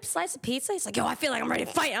want to get a slice of pizza? He's like, yo, I feel like I'm ready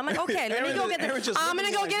to fight. I'm like, okay, let me go get I'm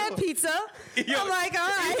gonna go get a pizza. I'm like, all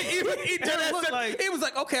right. He was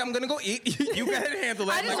like, okay, I'm gonna go eat. You go ahead and handle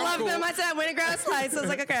it. I just loved him. I said, I went and grabbed a slice. I was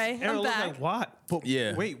like, okay, Aaron I'm looked back. like, what? But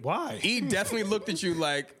Yeah. Wait, why? He definitely looked at you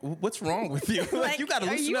like, what's wrong with you? Like, you gotta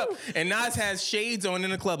are loosen you- up. And Nas has shades on in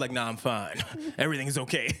the club, like, nah, I'm fine. Everything is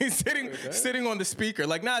okay. He's sitting on the speaker,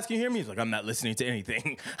 like, Nas, can you hear me? He's like, I'm not listening to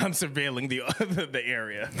anything. I'm surveilling the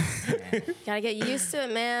area. Gotta get used to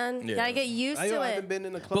it, man. Yeah. Gotta get used I to haven't it. been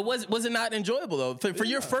in the club. But was it not enjoyable though? For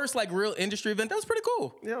your first like real industry event, that was pretty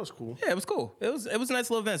cool. Yeah, it was cool. Yeah, it was cool. It was a nice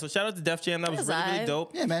little event. So shout out to Def Jam. That was was really, really aight.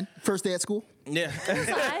 dope. Yeah, man. First day at school. Yeah.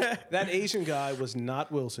 Sorry. That Asian guy was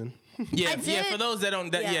not Wilson. Yeah, I yeah. did- For those that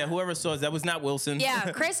don't, yeah. whoever saw us, that was not Wilson.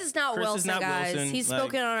 Yeah, Chris is not Chris is Wilson, not guys. Wilson, He's like-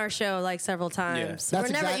 spoken on our show like several times. That's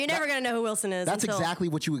You're never gonna know who Wilson is. That's until- exactly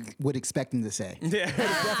what you would expect him to say. Yeah. It's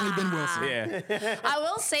definitely been Wilson. Yeah. I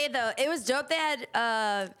will say though, it was dope. They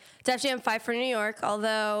had Def Jam fight for New York.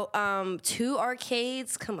 Although 2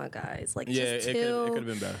 arcades, come on guys, like Yeah, just it 2. could have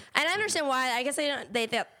been better. And I understand why. I guess they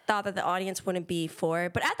thought that the audience wouldn't be for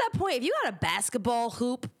it. But at that point, if you got a basketball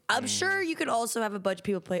hoop, I'm sure you could also have a bunch of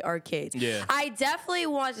people play arcades. Yeah. I definitely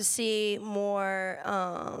want to see more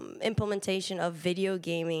implementation of video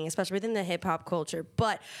gaming, especially within the hip hop culture.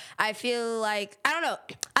 But I feel like, I don't know.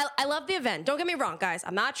 I love the event. Don't get me wrong, guys.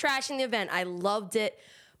 I'm not trashing the event. I loved it.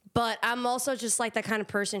 But I'm also just like that kind of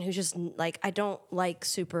person who's just like, I don't like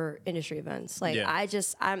super industry events. Like Yeah.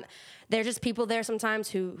 there's just people there sometimes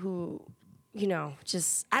who you know,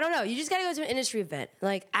 just, I don't know. You just gotta go to an industry event.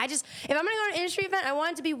 Like, if I'm gonna go to an industry event, I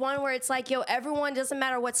want it to be one where it's like, yo, everyone, doesn't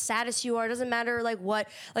matter what status you are, doesn't matter like what,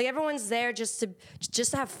 like everyone's there just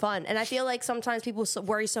to have fun. And I feel like sometimes people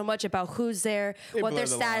worry so much about who's there, what blur their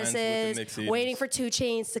the lines status with the is, mixed waiting for 2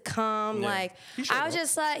 Chainz to come. Yeah. Like, showed I was up.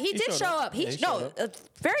 just like, he did showed show up. up. Yeah, he showed up.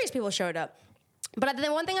 Various people showed up. But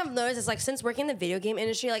the one thing I've noticed is like, since working in the video game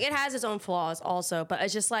industry, like it has its own flaws also, but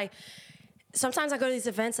it's just like, sometimes I go to these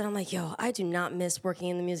events and I'm like, yo, I do not miss working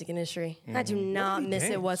in the music industry. I do not miss it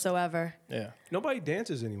dance. whatsoever. Yeah. Nobody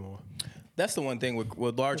dances anymore. That's the one thing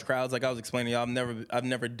with large crowds. Like I was explaining, y'all, I've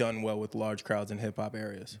never done well with large crowds in hip hop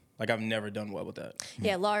areas. Like I've never done well with that.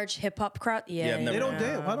 Yeah, large hip hop crowd. Yeah, I've never They don't Yeah.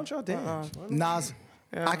 dance. Why don't y'all dance? Nas,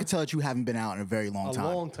 I could tell that you haven't been out in a very long A time.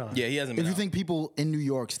 long time. Yeah, he hasn't been. If you out. think people in New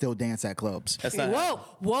York still dance at clubs, That's not.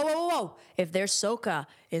 Whoa. If there's soca,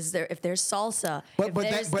 if there's salsa, But- if but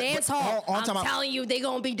there's that- but- dance but- hall, hold on, I'm time out. telling you, they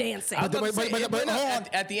gonna be dancing. But- but- Hold on.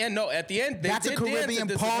 At the end, they that's a did dance Caribbean at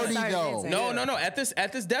this party event. though. Sorry, No. At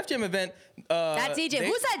this Def Jam event, that DJ, they-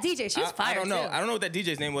 who's that DJ? She was fire I don't know. too. I don't know what that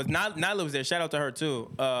DJ's name was. Nyla was there. Shout out to her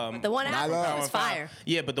too. The one after Nyla. was fire.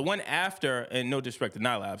 Yeah, but the one after, and no disrespect to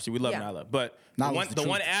Nyla, obviously we love Yeah. Nyla, but Nyla's the the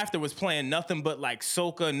one truth. after was playing nothing but like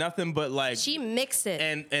soca, nothing but like She mixed it.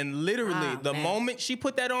 and literally Ah, the man. moment she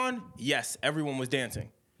put that on, yes, everyone was dancing.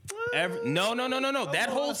 No. That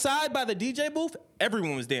whole side by the DJ booth,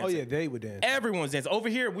 everyone was dancing. Oh yeah, they would dance. Everyone was dancing. Over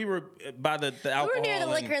here, we were by the alcohol. we were near the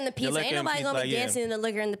liquor and the pizza. Ain't nobody gonna be dancing in the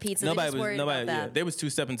liquor and the pizza. They just worried about Yeah, that. they was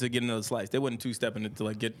 2-stepping to get another slice. They wasn't 2-stepping to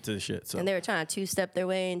like get to the shit. So And they were trying to 2-step their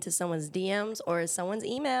way into someone's DMs or someo's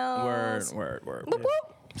emails. word. Boop, boop.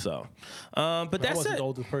 So, but I that's wasn't it. the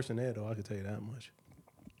oldest person there though. I could tell you that much.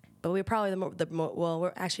 But we were probably well,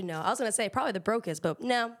 we're actually no. I was gonna say probably the brokest, but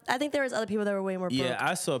no. I think there was other people that were way more broke. Yeah,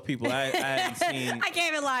 I saw people I hadn't seen. I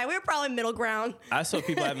can't even lie. We were probably middle ground. I saw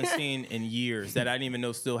people I haven't seen in years that I didn't even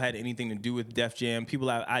know still had anything to do with Def Jam. People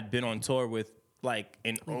I'd been on tour with like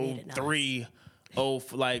in made it 03.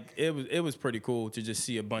 like it was pretty cool to just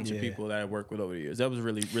see a bunch of people that I worked with over the years. That was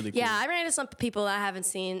really cool. Yeah, I ran into some people that I haven't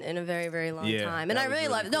seen in a very, very long time, and I really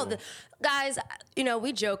love it. cool. No, guys,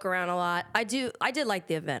 we joke around a lot. I did like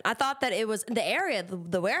the event. I thought that it was the area,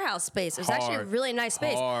 the warehouse space. It was actually a really nice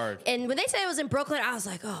space. And when they said it was in Brooklyn, I was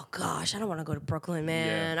like, oh gosh, I don't want to go to Brooklyn,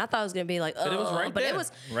 man. I thought it was gonna be like, But it was right but there. it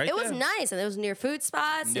was Right it was there. nice, and it was near food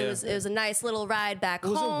spots. Yeah. It was a nice little ride back It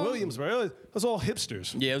was home. in Williamsburg. It was all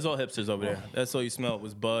hipsters. Yeah, it was all hipsters over there. That's all you smelled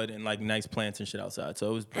was bud and like nice plants and shit outside. So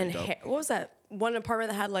it was pretty And dope. what was that? One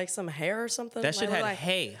apartment that had like some hair or something. That shit Like, had like,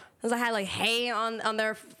 hay. It was like had like hay on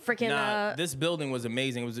their freaking. Nah, this building was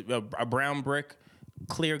amazing. It was a brown brick,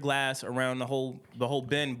 clear glass around the whole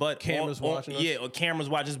bin, but Cameras watching us? Yeah, cameras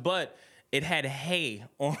watching us, but it had hay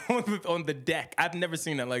on the deck. I've never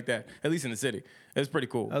seen that like that, at least in the city. It was pretty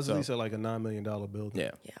cool. That was So, at least like a $9 million building.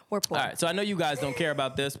 yeah. Yeah, we're poor. All right, so I know you guys don't care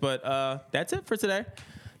about this, but that's it for today.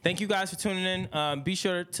 Thank you guys for tuning in. Be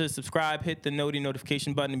sure to subscribe, hit the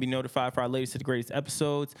notification button, and be notified for our latest and greatest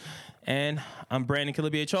episodes. And I'm Brandon Killer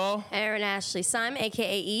BH. Aaron Ashley Simon,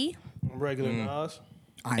 aka E. Regular Nas,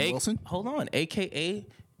 I'm Wilson. Hold on, AKA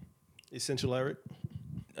Essential Eric.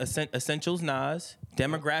 Essentials Nas,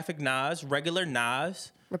 Demographic Nas, Regular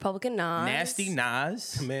Nas, Republican Nas. Nasty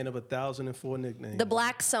Nas. Man of 1,004 nicknames. The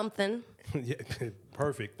Black Something. Yeah,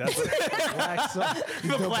 perfect. That's what Black something.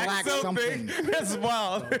 The black something. That's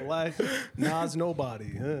wild. Black Nas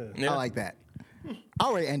nobody. Yeah. I like that.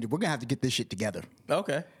 All right, Andy, we're gonna have to get this shit together.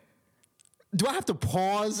 Okay. Do I have to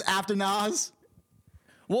pause after Nas?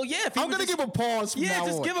 Well, yeah. If I'm gonna give a pause from now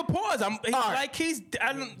just on. give a pause. right.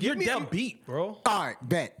 You're Give me a dumb. beat, bro. All right,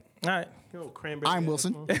 bet. All right. Yo, Cranberry. I'm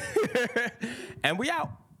Wilson. And we out.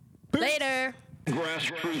 Later.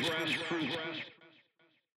 Grassroots.